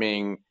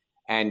performing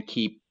and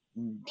keep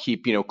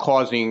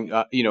causing,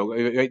 I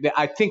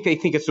think they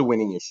think it's a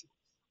winning issue.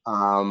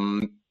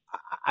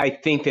 I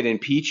think that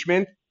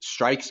impeachment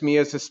strikes me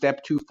as a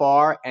step too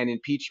far, and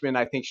impeachment,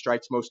 I think,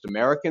 strikes most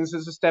Americans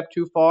as a step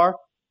too far.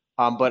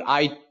 But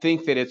I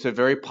think that it's a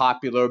very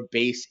popular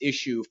base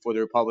issue for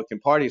the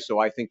Republican Party, so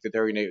I think that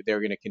they're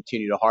going to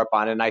continue to harp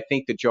on it. And I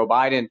think that Joe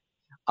Biden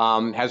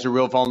has a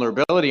real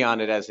vulnerability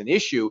on it as an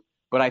issue.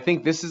 But I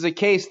think this is a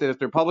case that if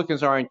the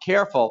Republicans aren't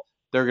careful,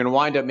 they're going to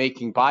wind up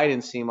making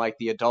Biden seem like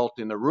the adult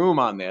in the room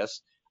on this.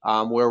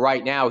 where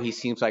right now he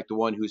seems like the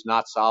one who's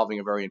not solving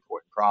a very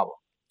important problem.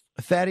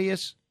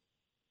 Thaddeus?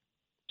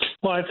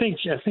 Well, I think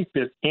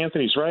that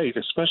Anthony's right,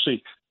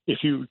 especially if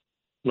you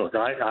look.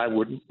 I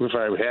would, if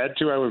I had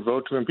to, I would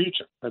vote to impeach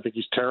him. I think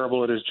he's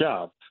terrible at his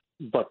job.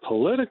 But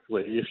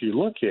politically, if you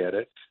look at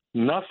it,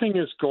 nothing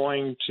is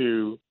going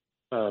to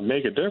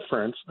make a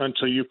difference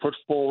until you put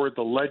forward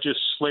the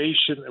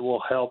legislation that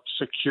will help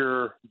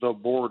secure the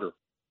border.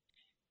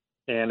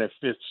 And if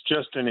it's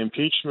just an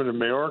impeachment of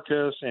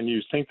Mayorkas and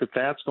you think that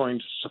that's going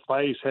to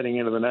suffice heading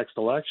into the next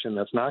election,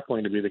 that's not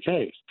going to be the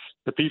case.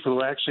 The people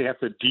who actually have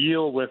to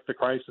deal with the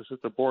crisis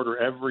at the border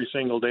every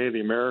single day,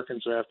 the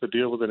Americans who have to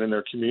deal with it in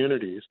their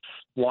communities,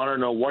 want to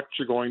know what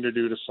you're going to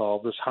do to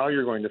solve this, how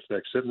you're going to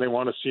fix it, and they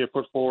want to see it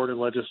put forward in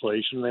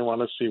legislation. They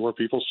want to see where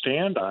people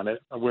stand on it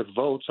with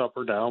votes up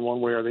or down one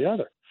way or the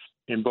other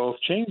in both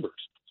chambers.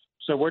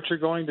 So what you're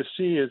going to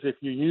see is if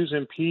you use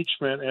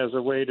impeachment as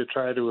a way to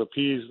try to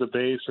appease the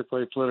base or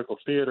play political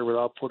theater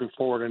without putting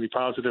forward any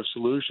positive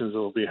solutions, it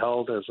will be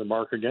held as a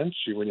mark against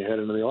you when you head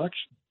into the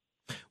election.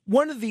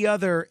 One of the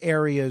other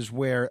areas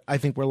where I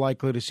think we're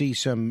likely to see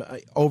some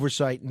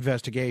oversight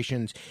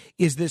investigations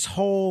is this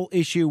whole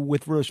issue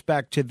with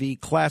respect to the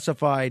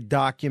classified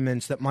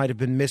documents that might have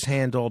been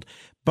mishandled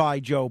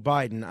by Joe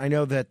Biden. I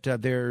know that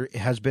there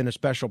has been a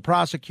special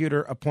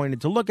prosecutor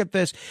appointed to look at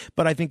this,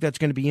 but I think that's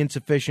going to be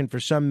insufficient for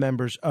some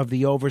members of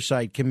the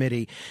Oversight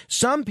Committee.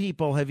 Some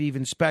people have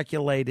even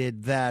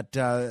speculated that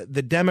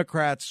the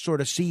Democrats sort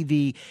of see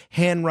the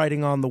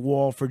handwriting on the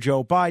wall for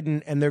Joe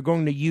Biden, and they're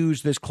going to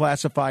use this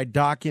classified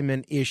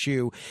document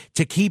issue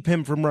to keep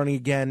him from running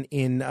again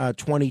in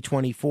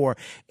 2024.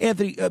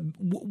 Anthony,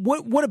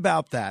 what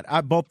about that?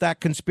 Both that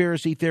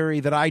conspiracy theory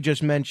that I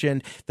just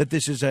mentioned, that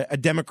this is a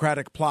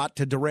Democratic plot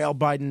to derail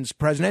Biden's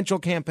presidential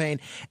campaign,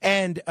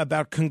 and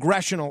about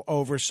congressional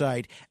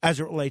oversight as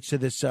it relates to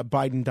this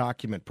Biden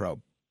document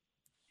probe.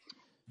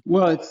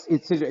 Well,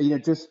 it's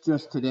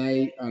just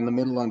today on the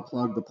Middle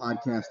Unplugged, the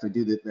podcast I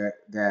do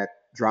that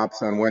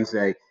drops on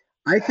Wednesday.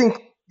 I think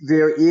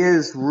there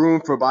is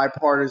room for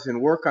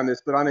bipartisan work on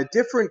this, but on a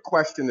different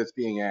question that's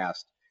being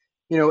asked.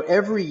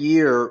 Every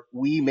year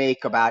we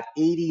make about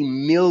 80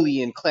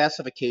 million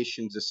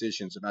classification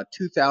decisions. About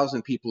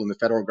 2,000 people in the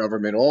federal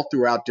government, all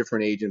throughout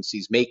different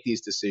agencies, make these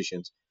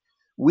decisions.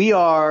 We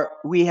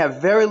have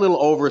very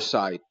little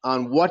oversight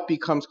on what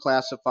becomes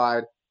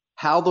classified,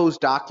 how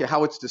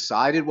it's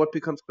decided what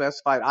becomes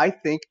classified. I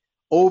think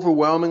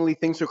overwhelmingly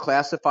things are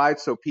classified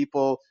so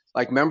people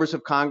like members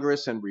of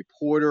Congress and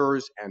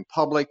reporters and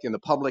the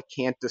public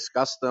can't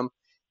discuss them.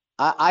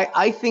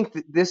 I think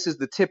that this is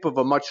the tip of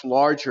a much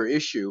larger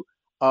issue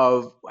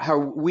of how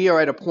we are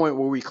at a point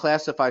where we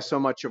classify so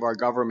much of our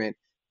government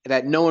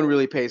that no one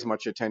really pays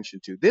much attention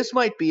to. This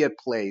might be a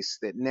place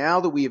that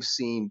now that we have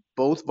seen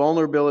both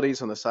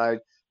vulnerabilities on the side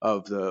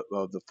of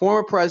the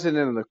former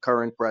president and the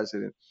current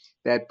president,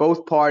 that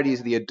both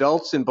parties, the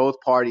adults in both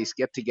parties,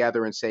 get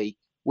together and say,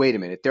 wait a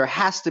minute, there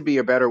has to be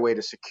a better way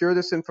to secure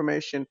this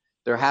information.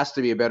 There has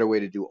to be a better way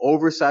to do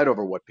oversight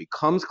over what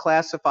becomes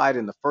classified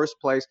in the first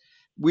place.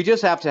 We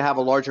just have to have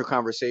a larger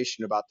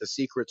conversation about the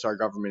secrets our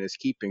government is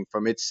keeping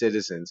from its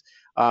citizens.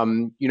 I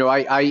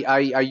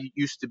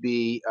used to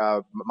be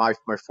my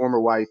former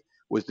wife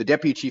was the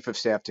deputy chief of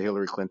staff to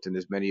Hillary Clinton,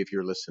 as many of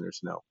your listeners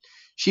know.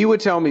 She would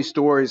tell me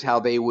stories how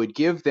they would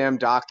give them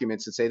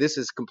documents and say this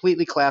is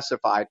completely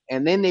classified,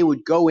 and then they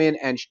would go in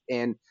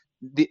and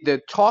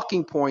the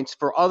talking points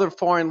for other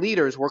foreign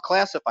leaders were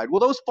classified. Well,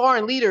 those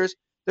foreign leaders,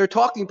 they're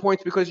talking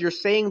points because you're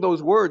saying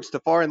those words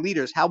to foreign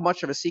leaders. How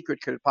much of a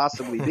secret could it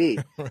possibly be?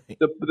 Right.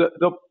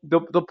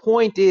 The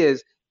point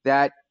is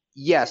that,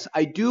 yes,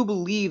 I do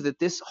believe that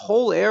this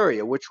whole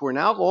area, which we're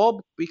now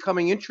all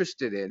becoming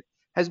interested in,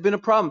 has been a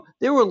problem.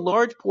 There were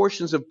large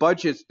portions of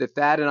budgets that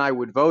Thad and I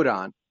would vote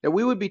on that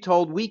we would be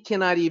told we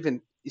cannot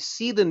even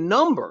see the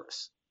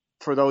numbers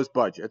for those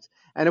budgets.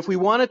 And if we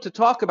wanted to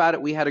talk about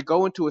it, we had to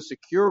go into a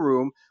secure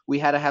room. We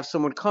had to have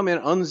someone come in,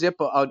 unzip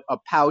a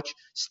pouch,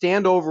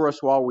 stand over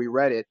us while we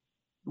read it.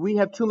 We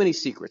have too many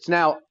secrets.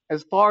 Now,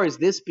 as far as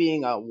this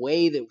being a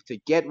way to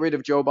get rid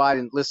of Joe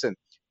Biden, listen,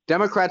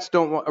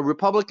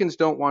 Republicans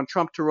don't want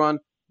Trump to run.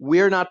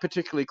 We're not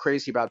particularly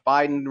crazy about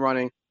Biden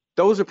running.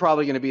 Those are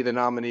probably going to be the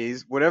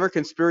nominees, whatever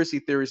conspiracy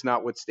theories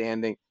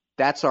notwithstanding.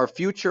 That's our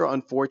future,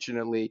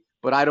 unfortunately.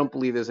 But I don't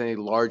believe there's any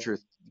larger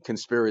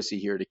conspiracy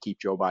here to keep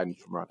Joe Biden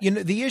from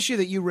running. The issue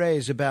that you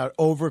raise about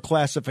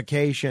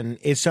overclassification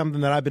is something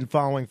that I've been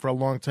following for a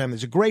long time.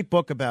 There's a great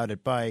book about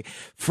it by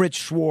Fritz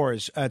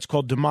Schwarz. It's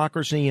called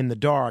Democracy in the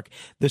Dark,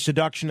 The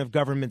Seduction of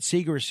Government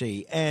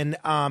Secrecy. And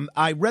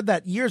I read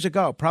that years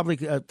ago, probably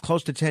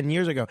close to 10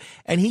 years ago.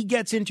 And he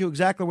gets into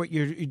exactly what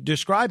you're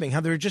describing,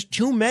 how there are just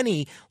too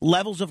many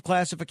levels of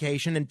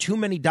classification and too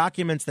many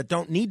documents that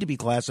don't need to be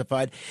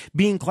classified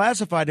being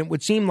classified. And it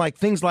would seem like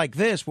things like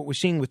this, what we're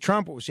seeing with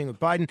Trump, what we're seeing with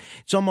Biden,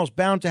 it's almost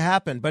bound to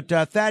happen. But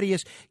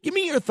Thaddeus, give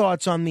me your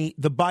thoughts on the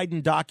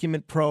Biden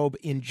document probe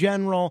in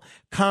general,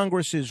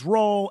 Congress's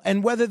role,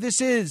 and whether this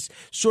is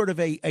sort of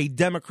a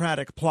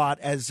Democratic plot,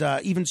 as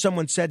even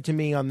someone said to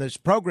me on this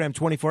program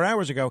 24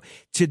 hours ago,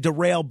 to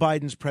derail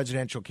Biden's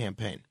presidential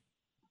campaign.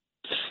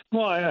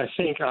 Well, I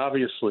think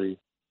obviously,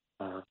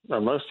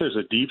 unless there's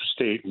a deep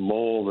state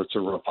mole that's a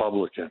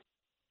Republican,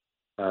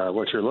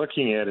 what you're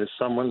looking at is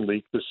someone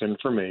leaked this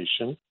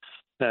information,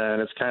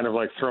 and it's kind of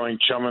like throwing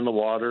chum in the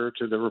water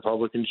to the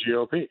Republican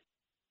GOP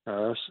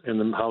in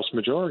the House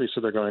majority,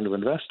 so they're going to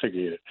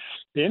investigate it.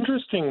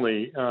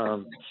 Interestingly,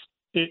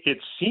 it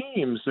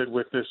seems that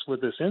with this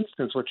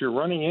instance, what you're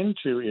running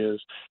into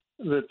is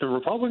that the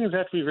Republicans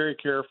have to be very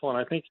careful, and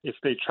I think if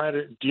they try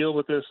to deal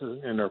with this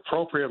in an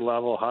appropriate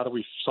level, how do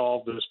we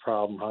solve this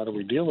problem? How do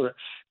we deal with it?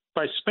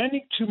 By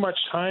spending too much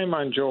time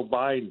on Joe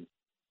Biden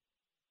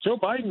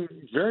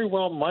very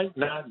well might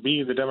not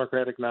be the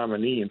Democratic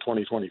nominee in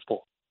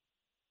 2024.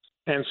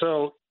 And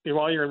so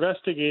while you're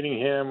investigating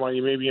him, while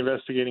you may be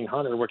investigating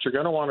Hunter, what you're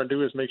going to want to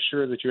do is make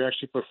sure that you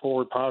actually put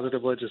forward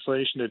positive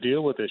legislation to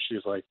deal with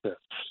issues like this.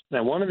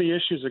 Now, one of the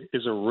issues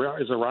is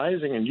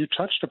arising, and you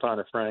touched upon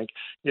it, Frank,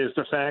 is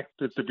the fact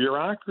that the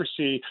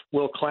bureaucracy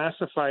will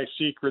classify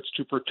secrets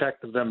to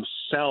protect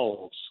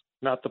themselves,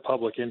 not the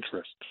public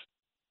interest.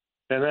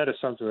 And that is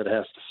something that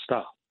has to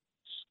stop.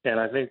 And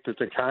I think that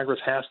the Congress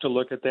has to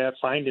look at that,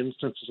 find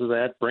instances of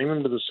that, bring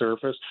them to the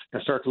surface,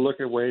 and start to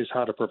look at ways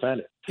how to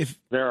prevent it. If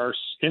there are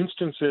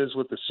instances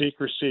with the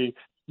secrecy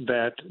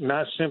that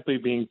not simply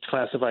being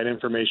classified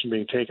information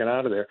being taken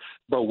out of there,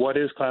 but what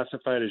is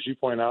classified, as you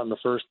point out in the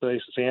first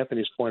place, as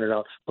Anthony's pointed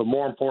out, but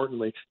more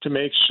importantly, to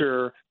make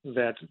sure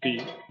that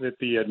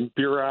the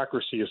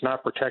bureaucracy is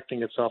not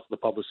protecting itself at the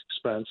public's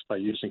expense by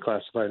using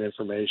classified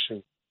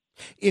information.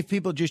 If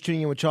people just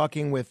tuning in, we're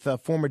talking with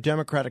former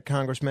Democratic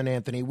Congressman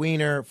Anthony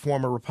Weiner,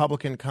 former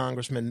Republican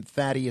Congressman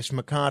Thaddeus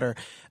McCotter.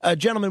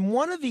 Gentlemen,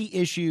 one of the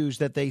issues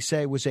that they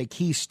say was a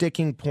key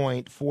sticking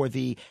point for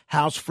the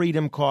House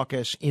Freedom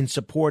Caucus in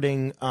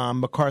supporting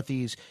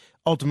McCarthy's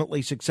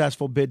ultimately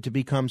successful bid to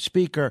become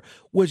Speaker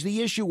was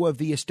the issue of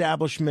the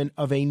establishment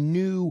of a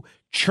new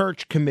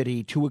church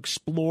committee to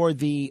explore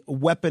the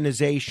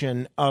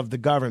weaponization of the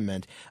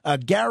government.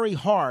 Gary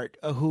Hart,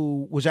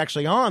 who was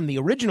actually on the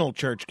original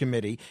church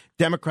committee,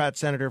 Democrat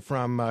senator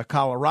from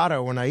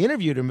Colorado, when I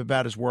interviewed him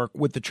about his work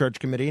with the church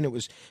committee, and it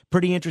was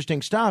pretty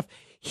interesting stuff,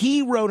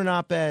 he wrote an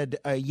op-ed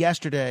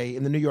yesterday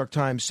in the New York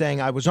Times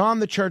saying, I was on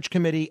the church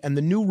committee and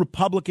the new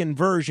Republican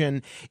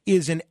version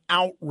is an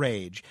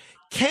outrage.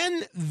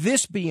 Can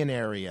this be an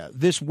area,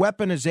 this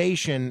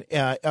weaponization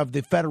of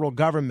the federal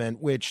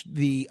government, which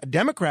the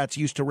Democrats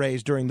used to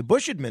raise during the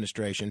Bush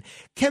administration,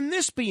 can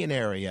this be an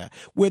area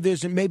where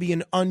there's maybe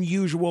an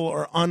unusual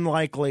or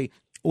unlikely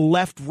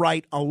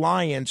left-right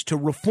alliance to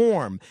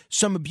reform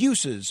some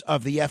abuses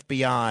of the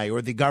FBI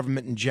or the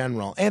government in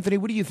general? Anthony,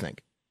 what do you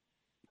think?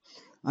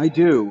 I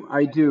do.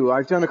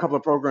 I've done a couple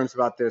of programs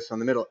about this on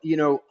the middle.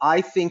 I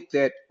think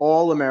that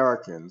all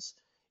Americans,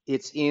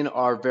 it's in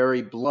our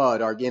very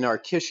blood, in our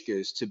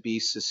kishkas, to be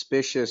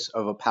suspicious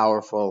of a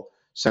powerful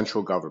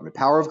central government,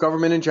 power of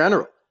government in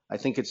general. I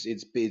think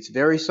it's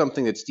very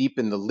something that's deep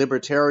in the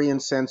libertarian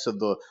sense of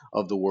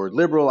the word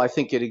liberal. I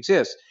think it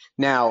exists.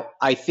 Now,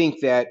 I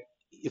think that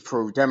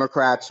for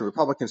Democrats and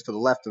Republicans, to the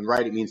left and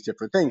right, it means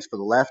different things. For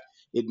the left,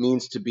 it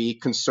means to be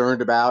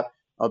concerned about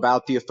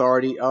the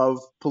authority of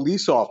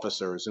police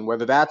officers and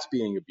whether that's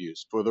being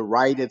abused. For the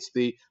right, it's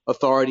the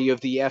authority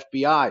of the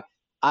FBI.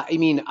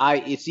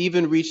 It's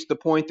even reached the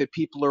point that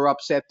people are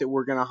upset that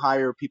we're going to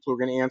hire people who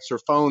are going to answer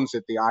phones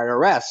at the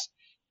IRS.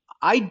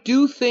 I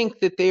do think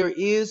that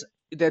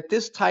that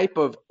this type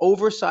of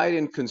oversight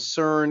and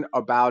concern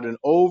about an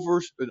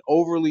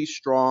overly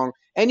strong,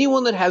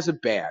 anyone that has a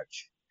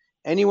badge,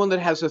 anyone that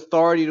has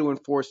authority to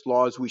enforce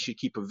laws, we should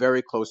keep a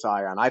very close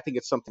eye on. I think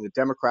it's something that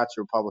Democrats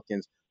and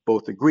Republicans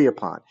both agree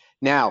upon.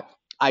 Now,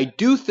 I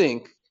do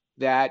think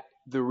that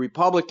the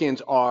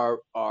Republicans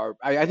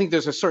I think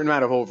there's a certain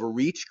amount of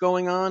overreach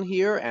going on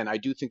here, and I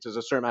do think there's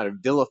a certain amount of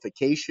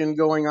vilification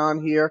going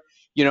on here.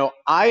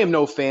 I am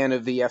no fan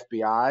of the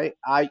FBI.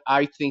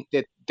 I think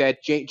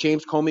that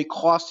James Comey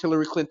cost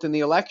Hillary Clinton the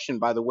election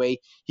by the way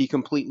he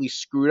completely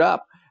screwed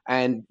up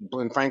and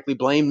frankly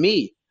blamed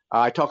me.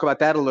 I talk about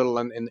that a little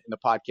in the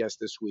podcast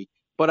this week.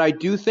 But I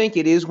do think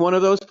it is one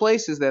of those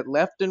places that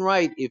left and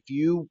right, if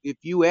you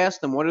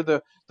ask them what are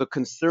the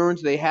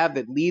concerns they have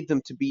that lead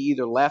them to be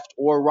either left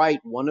or right,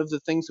 one of the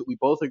things that we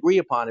both agree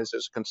upon is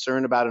there's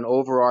concern about an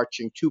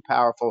overarching, too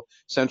powerful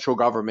central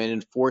government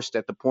enforced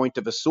at the point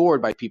of a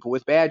sword by people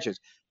with badges.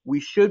 We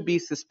should be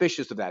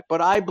suspicious of that.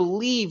 But I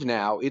believe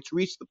now it's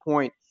reached the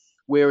point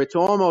where it's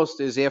almost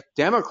as if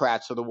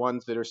Democrats are the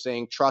ones that are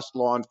saying trust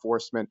law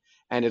enforcement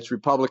and it's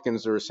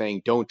Republicans that are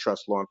saying don't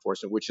trust law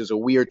enforcement, which is a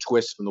weird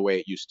twist from the way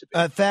it used to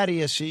be.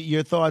 Thaddeus,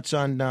 your thoughts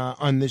on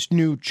this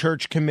new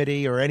church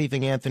committee or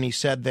anything Anthony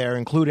said there,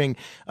 including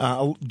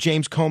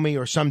James Comey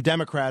or some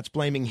Democrats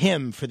blaming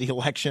him for the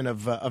election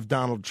of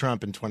Donald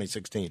Trump in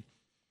 2016?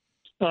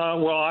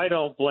 Well, I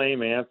don't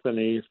blame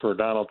Anthony for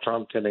Donald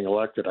Trump getting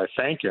elected. I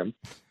thank him,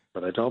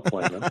 but I don't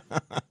blame him.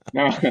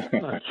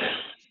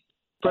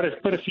 But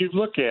if you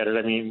look at it,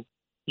 I mean,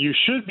 you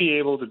should be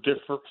able to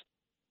differ.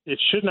 It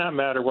should not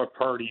matter what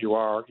party you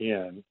are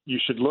in. You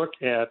should look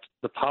at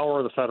the power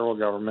of the federal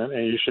government,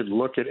 and you should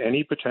look at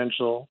any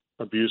potential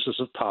abuses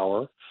of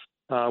power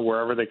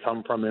wherever they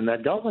come from in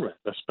that government,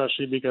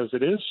 especially because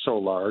it is so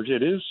large,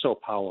 it is so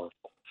powerful.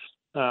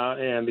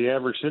 And the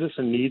average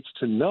citizen needs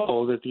to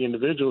know that the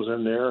individuals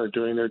in there are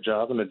doing their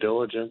job in a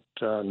diligent,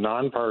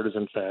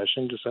 nonpartisan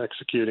fashion, just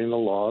executing the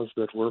laws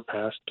that were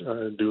passed,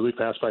 duly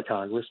passed by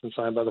Congress and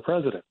signed by the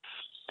president.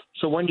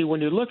 So when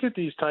you look at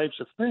these types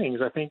of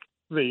things, I think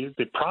the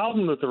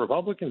problem that the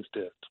Republicans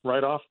did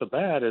right off the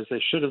bat is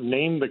they should have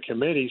named the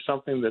committee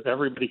something that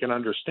everybody can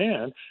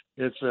understand.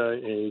 It's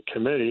a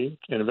committee,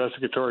 an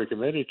investigatory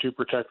committee to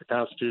protect the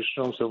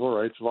constitutional and civil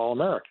rights of all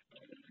Americans,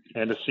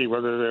 and to see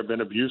whether there have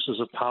been abuses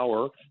of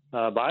power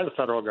by the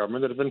federal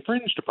government that have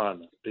infringed upon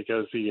them,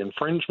 because the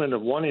infringement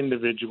of one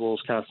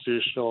individual's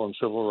constitutional and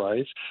civil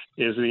rights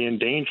is the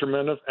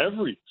endangerment of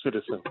every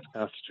citizen's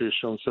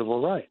constitutional and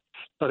civil rights.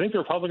 So I think the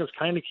Republicans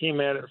kind of came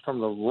at it from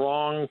the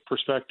wrong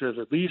perspective,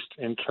 at least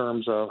in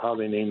terms of how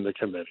they named the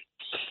committee.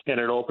 And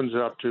it opens it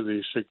up to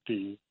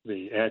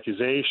the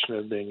accusation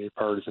of being a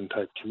partisan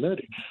type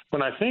committee.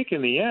 When I think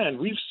in the end,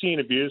 we've seen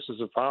abuses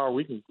of power.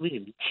 We can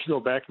go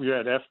back. We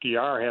had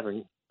FDR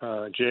having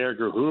J.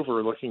 Edgar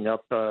Hoover looking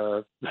up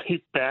the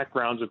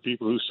backgrounds of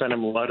people who sent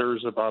him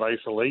letters about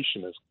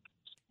isolationism.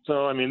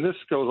 So, I mean, this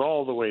goes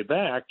all the way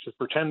back. To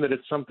pretend that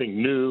it's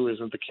something new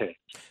isn't the case.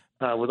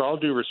 With all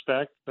due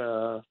respect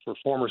for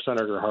former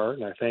Senator Hart,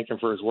 and I thank him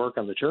for his work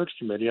on the Church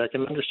Committee, I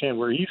can understand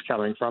where he's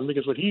coming from,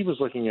 because what he was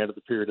looking at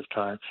the period of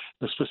time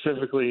was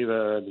specifically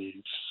the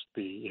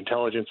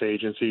intelligence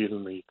agencies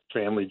and the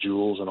family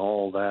jewels and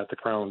all that, the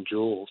crown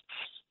jewels,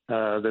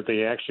 that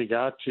they actually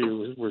got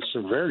to was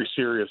some very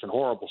serious and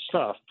horrible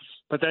stuff.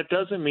 But that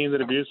doesn't mean that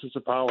abuses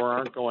of power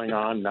aren't going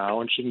on now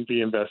and shouldn't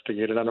be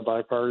investigated on a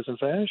bipartisan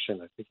fashion.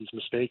 I think he's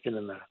mistaken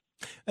in that.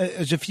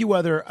 There's a few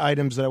other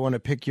items that I want to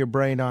pick your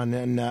brain on,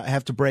 and I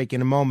have to break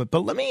in a moment.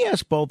 But let me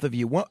ask both of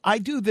you. Well, I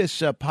do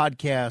this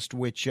podcast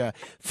which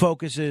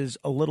focuses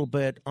a little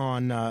bit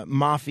on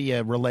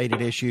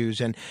mafia-related issues,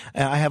 and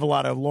I have a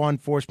lot of law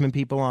enforcement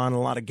people on, a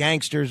lot of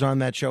gangsters on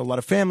that show, a lot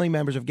of family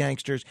members of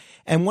gangsters.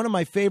 And one of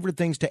my favorite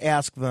things to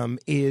ask them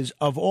is,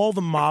 of all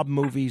the mob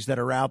movies that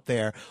are out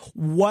there,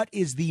 what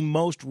is the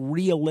most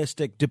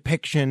realistic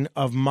depiction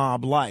of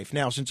mob life?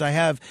 Now, since I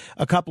have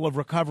a couple of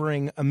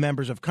recovering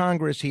members of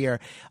Congress here,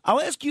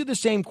 I'll ask you the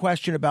same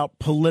question about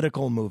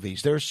political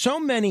movies. There are so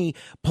many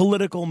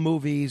political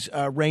movies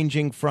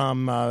ranging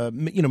from,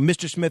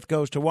 Mr. Smith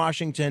Goes to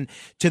Washington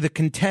to The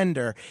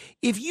Contender.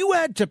 If you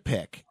had to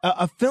pick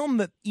a film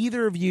that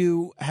either of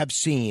you have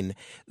seen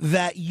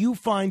that you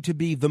find to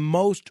be the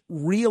most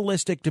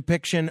realistic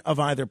depiction of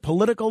either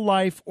political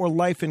life or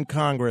life in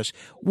Congress,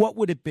 what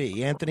would it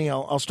be? Anthony,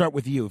 I'll start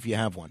with you if you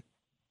have one.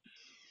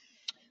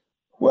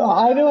 Well,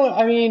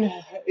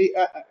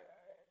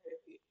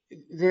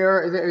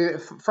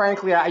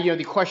 frankly,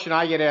 the question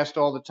I get asked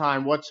all the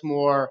time, what's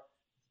more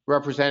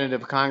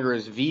representative of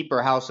Congress, Veep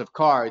or House of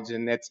Cards?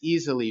 And that's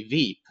easily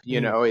Veep.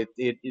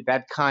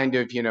 That kind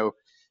of,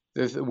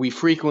 we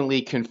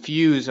frequently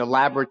confuse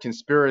elaborate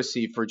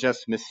conspiracy for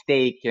just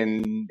mistake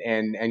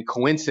and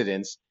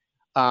coincidence.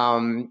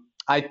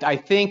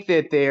 I think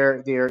that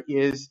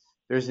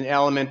there's an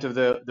element of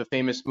the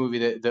famous movie,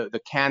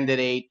 the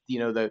Candidate,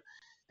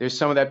 there's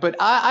some of that. But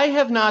I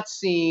have not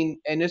seen,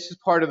 and this is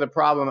part of the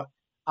problem,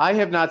 I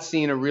have not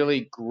seen a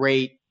really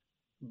great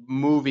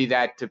movie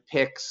that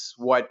depicts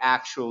what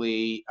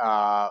actually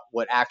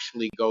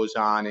goes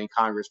on in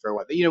Congress very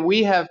well.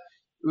 We have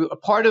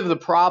part of the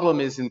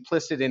problem is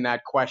implicit in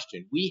that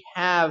question. We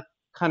have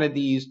kind of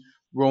these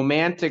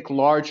romantic,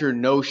 larger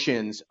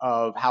notions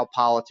of how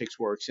politics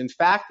works. In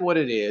fact, what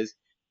it is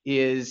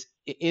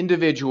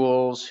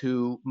individuals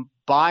who,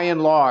 by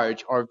and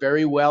large, are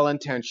very well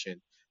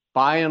intentioned,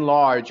 by and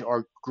large,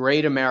 are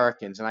great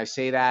Americans, and I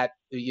say that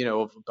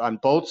on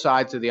both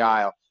sides of the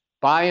aisle,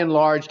 by and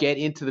large get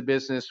into the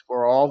business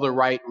for all the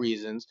right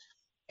reasons.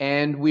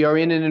 And we are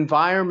in an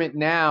environment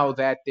now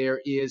that there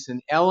is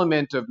an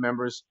element of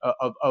members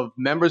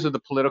of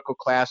the political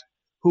class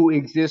who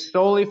exist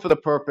solely for the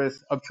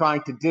purpose of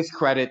trying to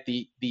discredit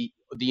the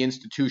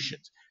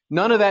institutions.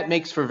 None of that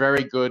makes for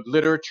very good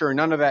literature.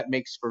 None of that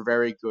makes for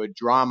very good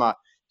drama.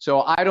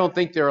 So I don't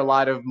think there are a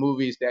lot of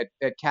movies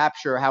that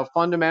capture how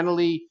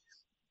fundamentally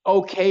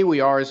okay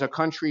we are as a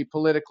country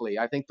politically.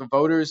 I think the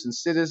voters and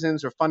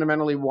citizens are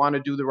fundamentally want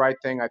to do the right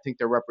thing. I think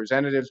their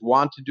representatives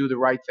want to do the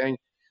right thing.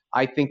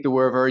 I think that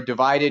we're a very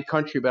divided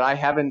country, but I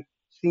haven't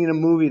seen a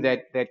movie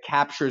that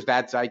captures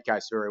that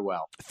zeitgeist very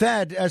well.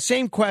 Thad,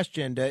 same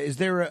question. Is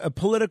there a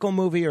political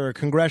movie or a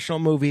congressional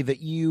movie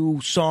that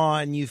you saw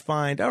and you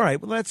find, all right,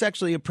 well, that's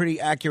actually a pretty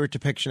accurate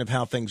depiction of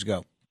how things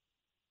go?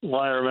 Well,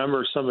 I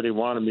remember somebody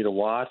wanted me to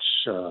watch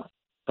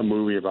a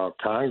movie about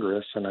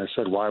Congress, and I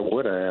said, why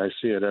would I? I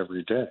see it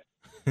every day.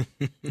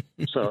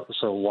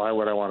 So why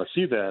would I want to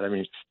see that? I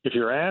mean, if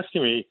you're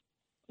asking me,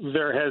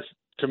 there has,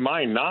 to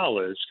my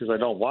knowledge, because I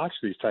don't watch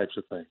these types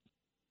of things,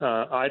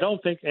 I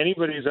don't think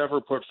anybody's ever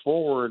put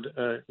forward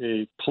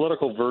a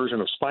political version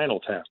of Spinal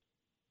Tap.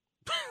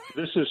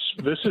 This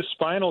is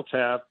Spinal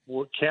Tap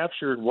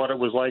captured what it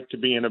was like to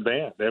be in a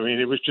band. I mean,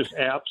 it was just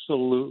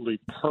absolutely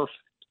perfect,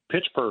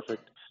 pitch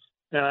perfect.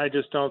 And I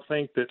just don't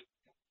think that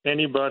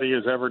anybody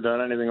has ever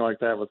done anything like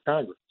that with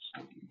Congress.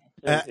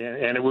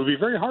 And it would be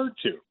very hard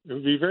to. It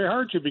would be very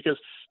hard to, because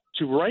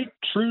to write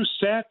true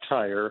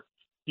satire,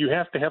 you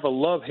have to have a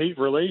love-hate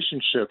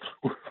relationship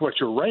with what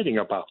you're writing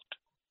about.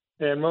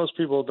 And most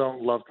people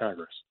don't love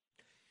Congress.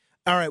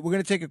 All right, we're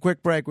going to take a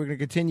quick break. We're going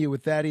to continue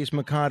with Thaddeus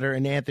McCotter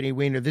and Anthony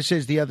Weiner. This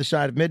is The Other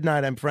Side of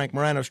Midnight. I'm Frank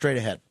Morano. Straight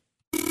ahead.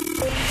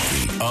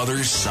 The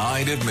Other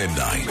Side of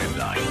Midnight.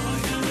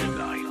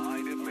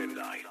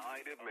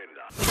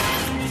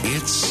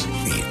 It's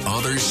The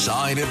Other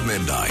Side of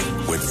Midnight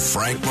with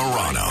Frank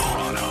Morano.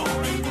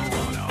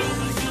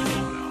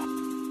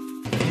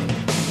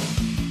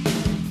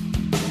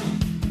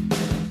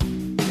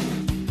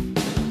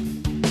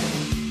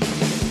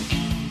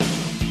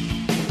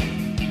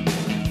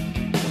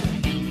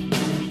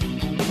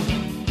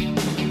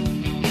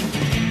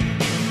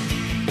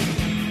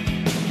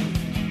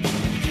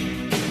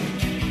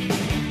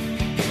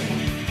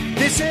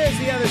 This is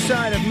The Other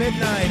Side of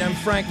Midnight. I'm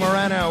Frank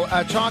Morano,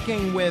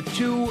 talking with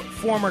two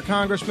former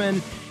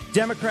congressmen,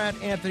 Democrat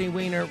Anthony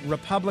Weiner,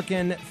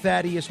 Republican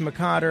Thaddeus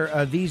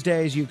McCotter. These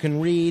days you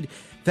can read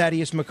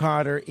Thaddeus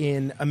McCotter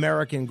in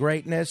American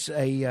Greatness,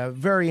 a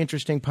very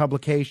interesting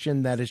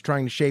publication that is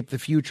trying to shape the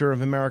future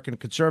of American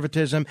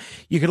conservatism.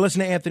 You can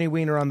listen to Anthony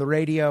Weiner on the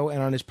radio and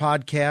on his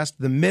podcast,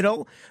 The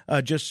Middle.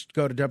 Just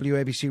go to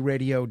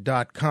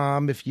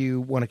WABCRadio.com if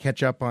you want to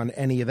catch up on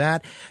any of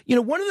that. You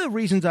know, one of the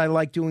reasons I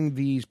like doing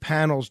these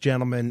panels,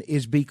 gentlemen,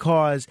 is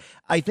because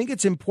I think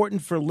it's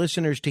important for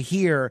listeners to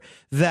hear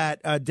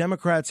that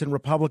Democrats and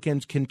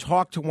Republicans can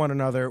talk to one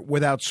another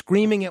without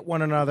screaming at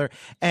one another.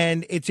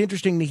 And it's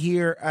interesting to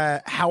hear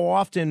how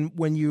often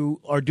when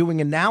you are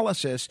doing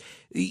analysis,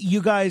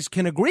 you guys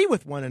can agree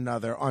with one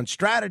another on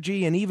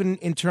strategy and even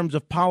in terms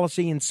of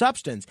policy and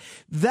substance.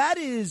 That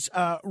is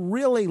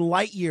really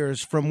light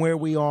years from where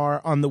we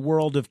are on the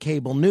world of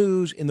cable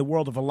news, in the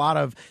world of a lot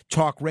of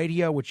talk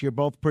radio, which you're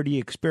both pretty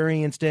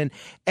experienced in.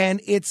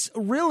 And it's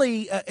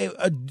really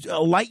a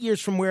light years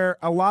from where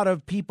a lot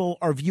of people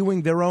are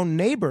viewing their own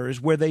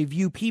neighbors, where they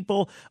view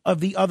people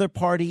of the other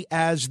party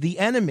as the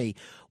enemy.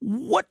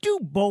 What do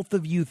both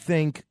of you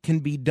think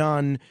can be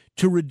done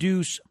to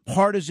reduce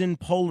partisan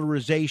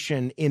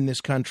polarization in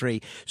this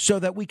country so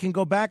that we can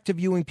go back to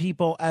viewing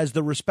people as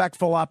the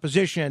respectful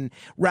opposition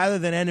rather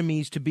than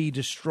enemies to be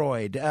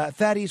destroyed?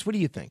 Thaddeus, what do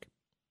you think?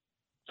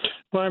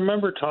 Well, I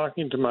remember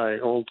talking to my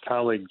old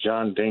colleague,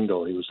 John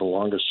Dingell. He was the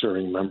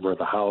longest-serving member of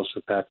the House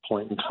at that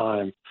point in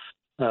time.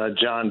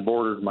 John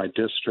bordered my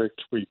district.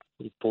 We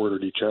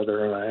bordered each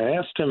other. And I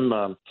asked him,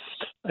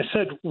 I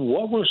said,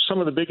 what were some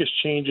of the biggest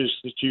changes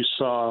that you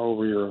saw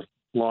over your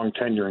long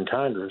tenure in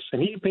Congress?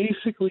 And he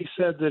basically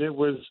said that it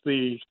was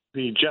the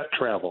jet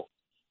travel.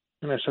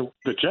 And I said,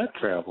 the jet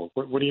travel?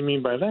 What do you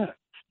mean by that?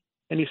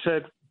 And he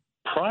said,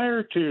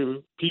 prior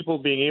to people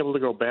being able to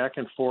go back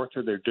and forth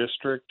to their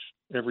district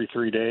every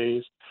 3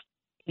 days,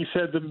 he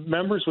said the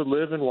members would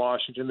live in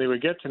Washington. They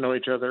would get to know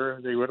each other.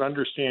 They would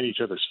understand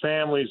each other's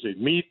families.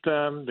 They'd meet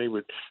them. They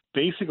would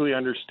basically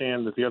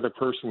understand that the other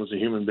person was a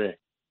human being.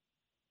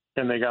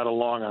 And they got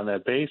along on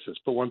that basis.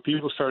 But when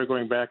people started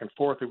going back and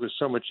forth, it was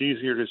so much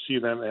easier to see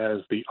them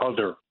as the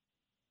other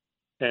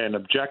and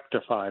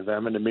objectify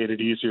them, and it made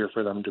it easier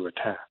for them to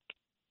attack.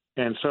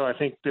 And so I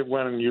think that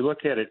when you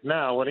look at it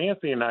now, what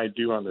Anthony and I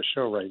do on the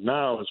show right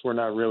now is we're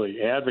not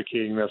really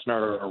advocating. That's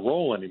not our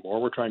role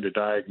anymore. We're trying to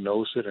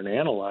diagnose it and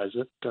analyze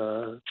it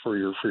for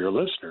your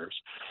listeners.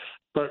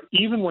 But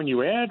even when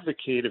you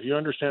advocate, if you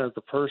understand that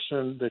the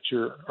person that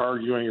you're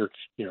arguing or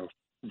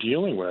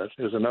dealing with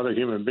is another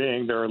human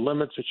being, there are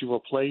limits that you will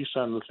place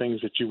on the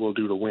things that you will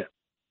do to win.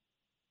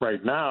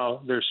 Right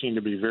now, there seem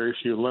to be very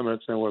few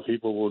limits on what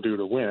people will do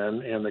to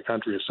win, and the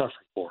country is suffering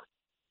for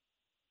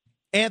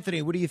it.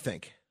 Anthony, what do you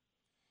think?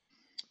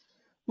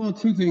 Well,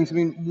 two things. I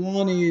mean,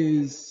 one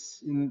is,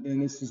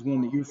 and this is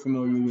one that you're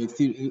familiar with,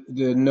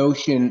 the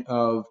notion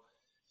of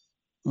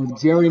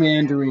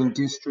gerrymandering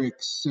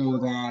districts so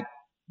that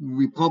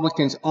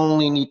Republicans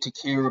only need to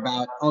care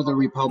about other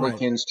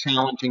Republicans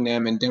challenging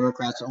them, and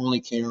Democrats only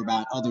care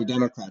about other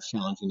Democrats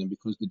challenging them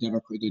because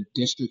the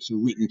districts are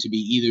written to be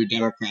either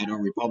Democrat or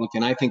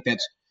Republican. I think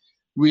that's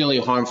really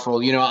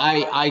harmful.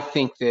 I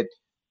think that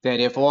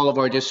if all of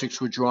our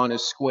districts were drawn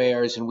as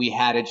squares and we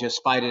had to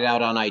just fight it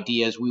out on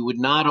ideas, we would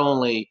not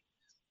only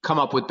come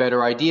up with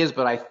better ideas,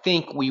 but I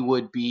think we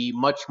would be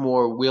much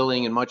more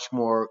willing and much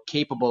more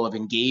capable of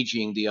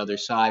engaging the other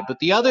side. But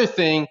the other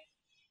thing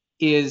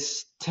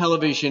is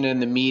television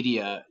and the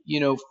media.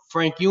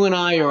 Frank, you and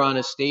I are on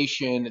a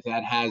station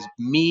that has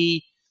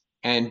me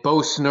and Bo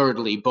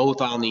Snerdley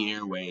both on the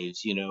airwaves.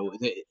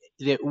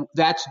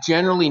 That's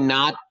generally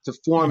not the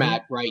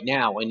format right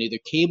now in either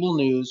cable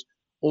news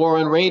or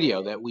on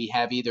radio, that we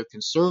have either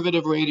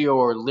conservative radio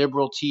or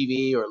liberal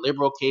TV or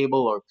liberal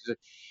cable,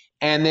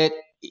 and that,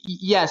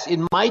 yes, it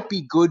might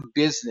be good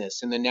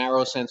business in the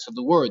narrow sense of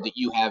the word, that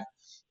you have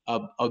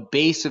a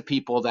base of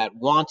people that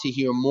want to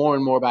hear more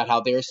and more about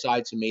how their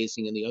side's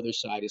amazing and the other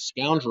side is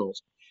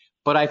scoundrels.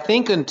 But I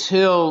think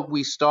until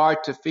we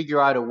start to figure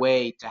out a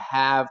way to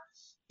have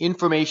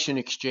information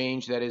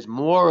exchange that is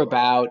more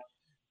about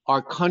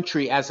our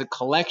country as a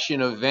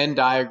collection of Venn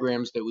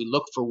diagrams that we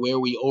look for where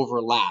we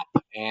overlap,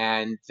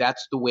 and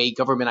that's the way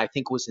government, I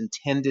think, was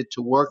intended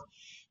to work.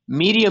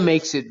 Media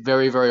makes it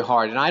very, very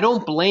hard. And I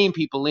don't blame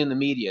people in the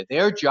media.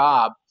 Their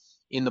job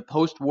in the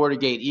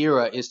post-Watergate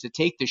era is to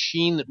take the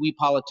sheen that we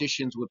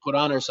politicians would put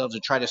on ourselves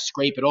and try to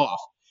scrape it off.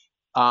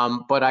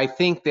 But I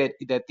think that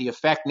the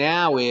effect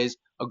now is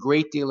a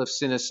great deal of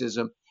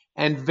cynicism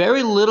and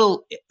very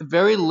little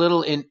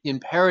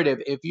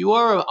imperative. If you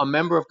are a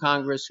member of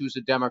Congress who's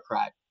a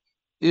Democrat,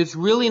 there's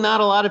really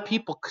not a lot of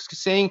people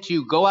saying to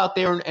you, go out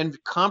there and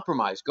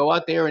compromise, go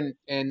out there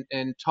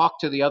and talk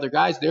to the other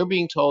guys. They're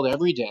being told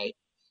every day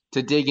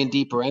to dig in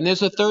deeper. And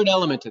there's a third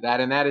element to that,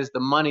 and that is the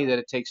money that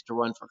it takes to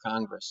run for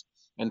Congress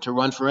and to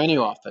run for any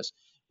office.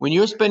 When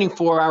you're spending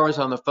 4 hours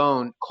on the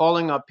phone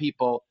calling up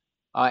people,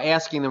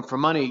 asking them for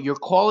money, you're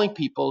calling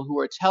people who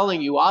are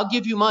telling you, I'll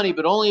give you money,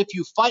 but only if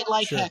you fight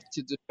like heck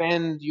to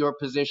defend your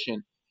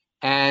position.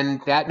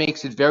 And that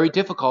makes it very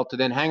difficult to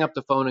then hang up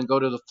the phone and go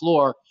to the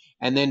floor.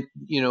 And then,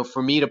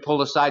 for me to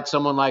pull aside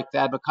someone like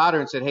Thad McCotter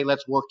and say, hey,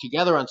 let's work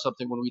together on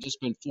something, when we just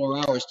spent 4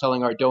 hours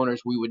telling our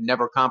donors we would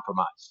never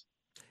compromise.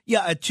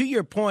 Yeah, to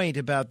your point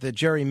about the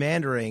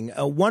gerrymandering,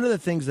 one of the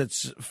things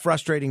that's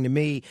frustrating to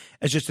me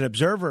as just an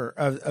observer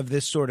of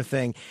this sort of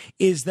thing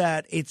is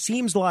that it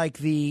seems like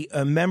the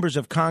members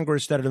of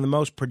Congress that are the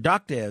most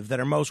productive, that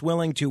are most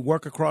willing to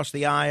work across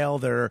the aisle,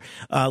 that are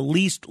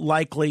least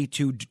likely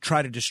to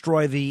try to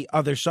destroy the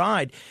other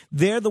side,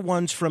 they're the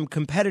ones from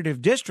competitive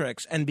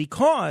districts. And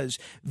because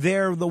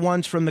they're the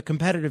ones from the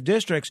competitive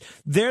districts,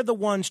 they're the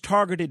ones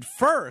targeted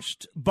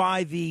first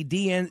by the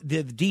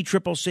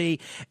DCCC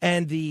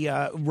and the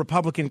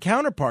Republican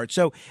counterpart.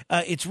 So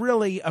it's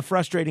really a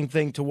frustrating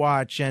thing to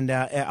watch, and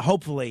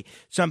hopefully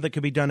something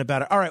could be done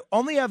about it. All right,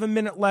 only have a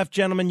minute left,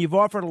 gentlemen. You've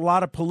offered a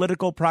lot of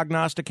political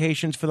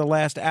prognostications for the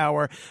last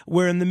hour.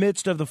 We're in the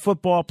midst of the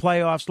football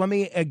playoffs. Let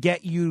me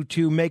get you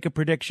to make a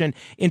prediction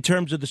in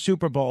terms of the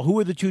Super Bowl. Who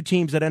are the two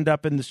teams that end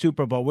up in the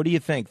Super Bowl? What do you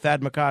think,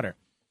 Thad McCotter?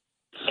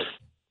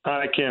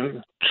 I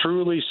can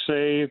truly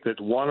say that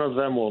one of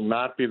them will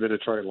not be the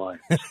Detroit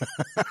Lions.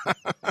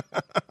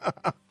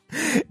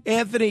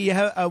 Anthony,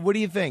 what do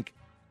you think?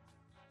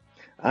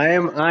 I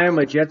am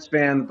a Jets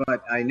fan,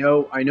 but I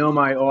know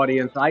my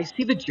audience. I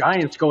see the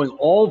Giants going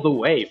all the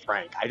way,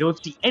 Frank. I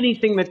don't see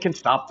anything that can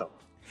stop them.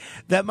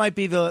 That might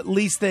be the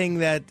least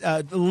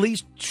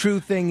true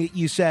thing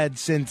you said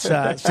since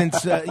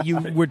you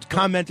were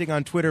commenting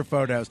on Twitter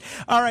photos.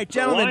 All right,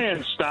 gentlemen. The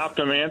Lions stopped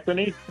them,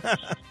 Anthony.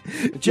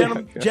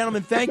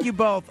 Gentlemen, thank you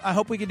both. I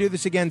hope we can do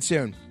this again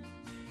soon.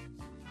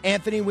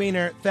 Anthony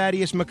Weiner,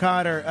 Thaddeus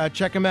McCotter.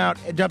 Check them out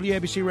at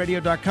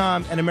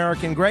WABCRadio.com and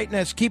American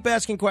Greatness. Keep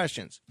asking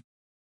questions.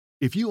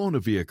 If you own a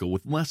vehicle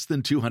with less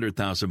than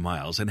 200,000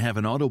 miles and have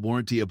an auto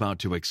warranty about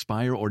to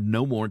expire or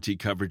no warranty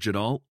coverage at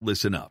all,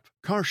 listen up.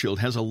 CarShield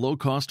has a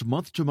low-cost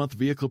month-to-month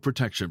vehicle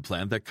protection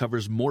plan that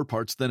covers more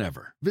parts than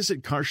ever.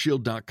 Visit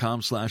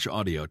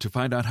carshield.com/audio to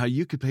find out how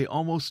you could pay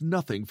almost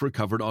nothing for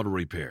covered auto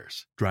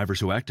repairs. Drivers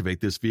who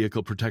activate this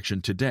vehicle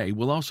protection today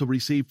will also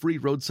receive free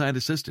roadside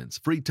assistance,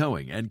 free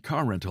towing, and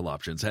car rental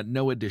options at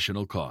no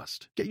additional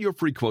cost. Get your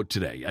free quote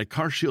today at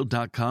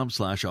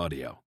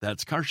carshield.com/audio.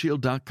 That's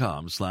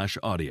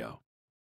carshield.com/audio.